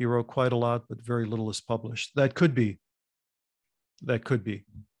 He wrote quite a lot, but very little is published. That could be. That could be.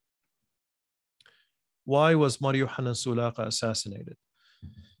 Why was Mar Yohanan Sulaqa assassinated?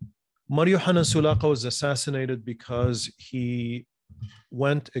 Mar Yohanan Sulaqa was assassinated because he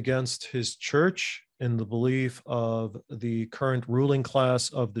went against his church in the belief of the current ruling class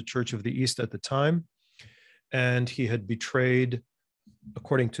of the Church of the East at the time. And he had betrayed,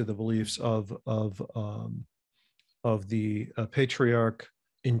 according to the beliefs of the patriarch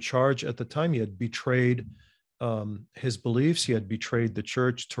in charge at the time, he had betrayed his beliefs. He had betrayed the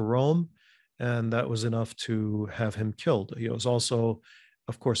church to Rome, and that was enough to have him killed. He was also,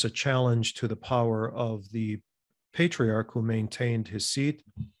 of course, a challenge to the power of the patriarch who maintained his seat,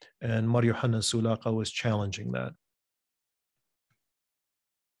 and Mar Yohanan Sulaqa was challenging that.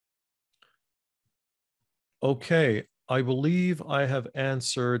 Okay, I believe I have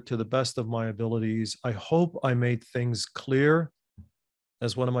answered to the best of my abilities. I hope I made things clear.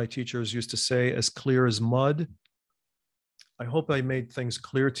 As one of my teachers used to say, as clear as mud. I hope I made things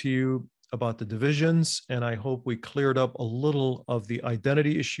clear to you about the divisions, and I hope we cleared up a little of the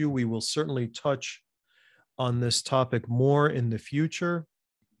identity issue. We will certainly touch on this topic more in the future,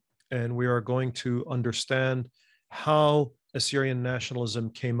 and we are going to understand how Assyrian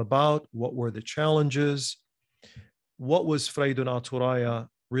nationalism came about, what were the challenges, what was Freydun Aturaya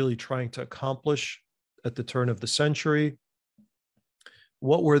really trying to accomplish at the turn of the century,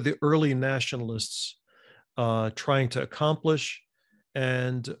 what were the early nationalists trying to accomplish,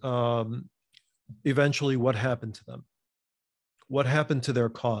 and eventually what happened to them. What happened to their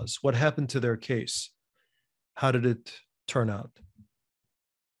cause? What happened to their case? How did it turn out?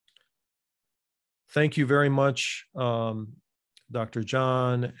 Thank you very much, Dr.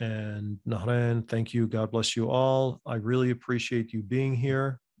 John and Nahran. Thank you. God bless you all. I really appreciate you being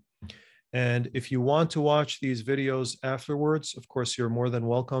here. And if you want to watch these videos afterwards, of course, you're more than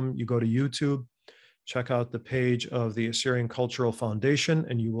welcome. You go to YouTube, check out the page of the Assyrian Cultural Foundation,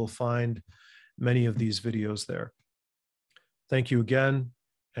 and you will find many of these videos there. Thank you again,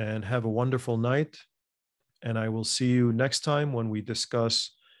 and have a wonderful night. And I will see you next time when we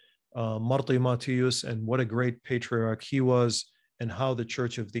discuss Marti Matius and what a great patriarch he was, and how the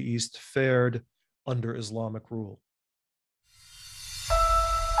Church of the East fared under Islamic rule.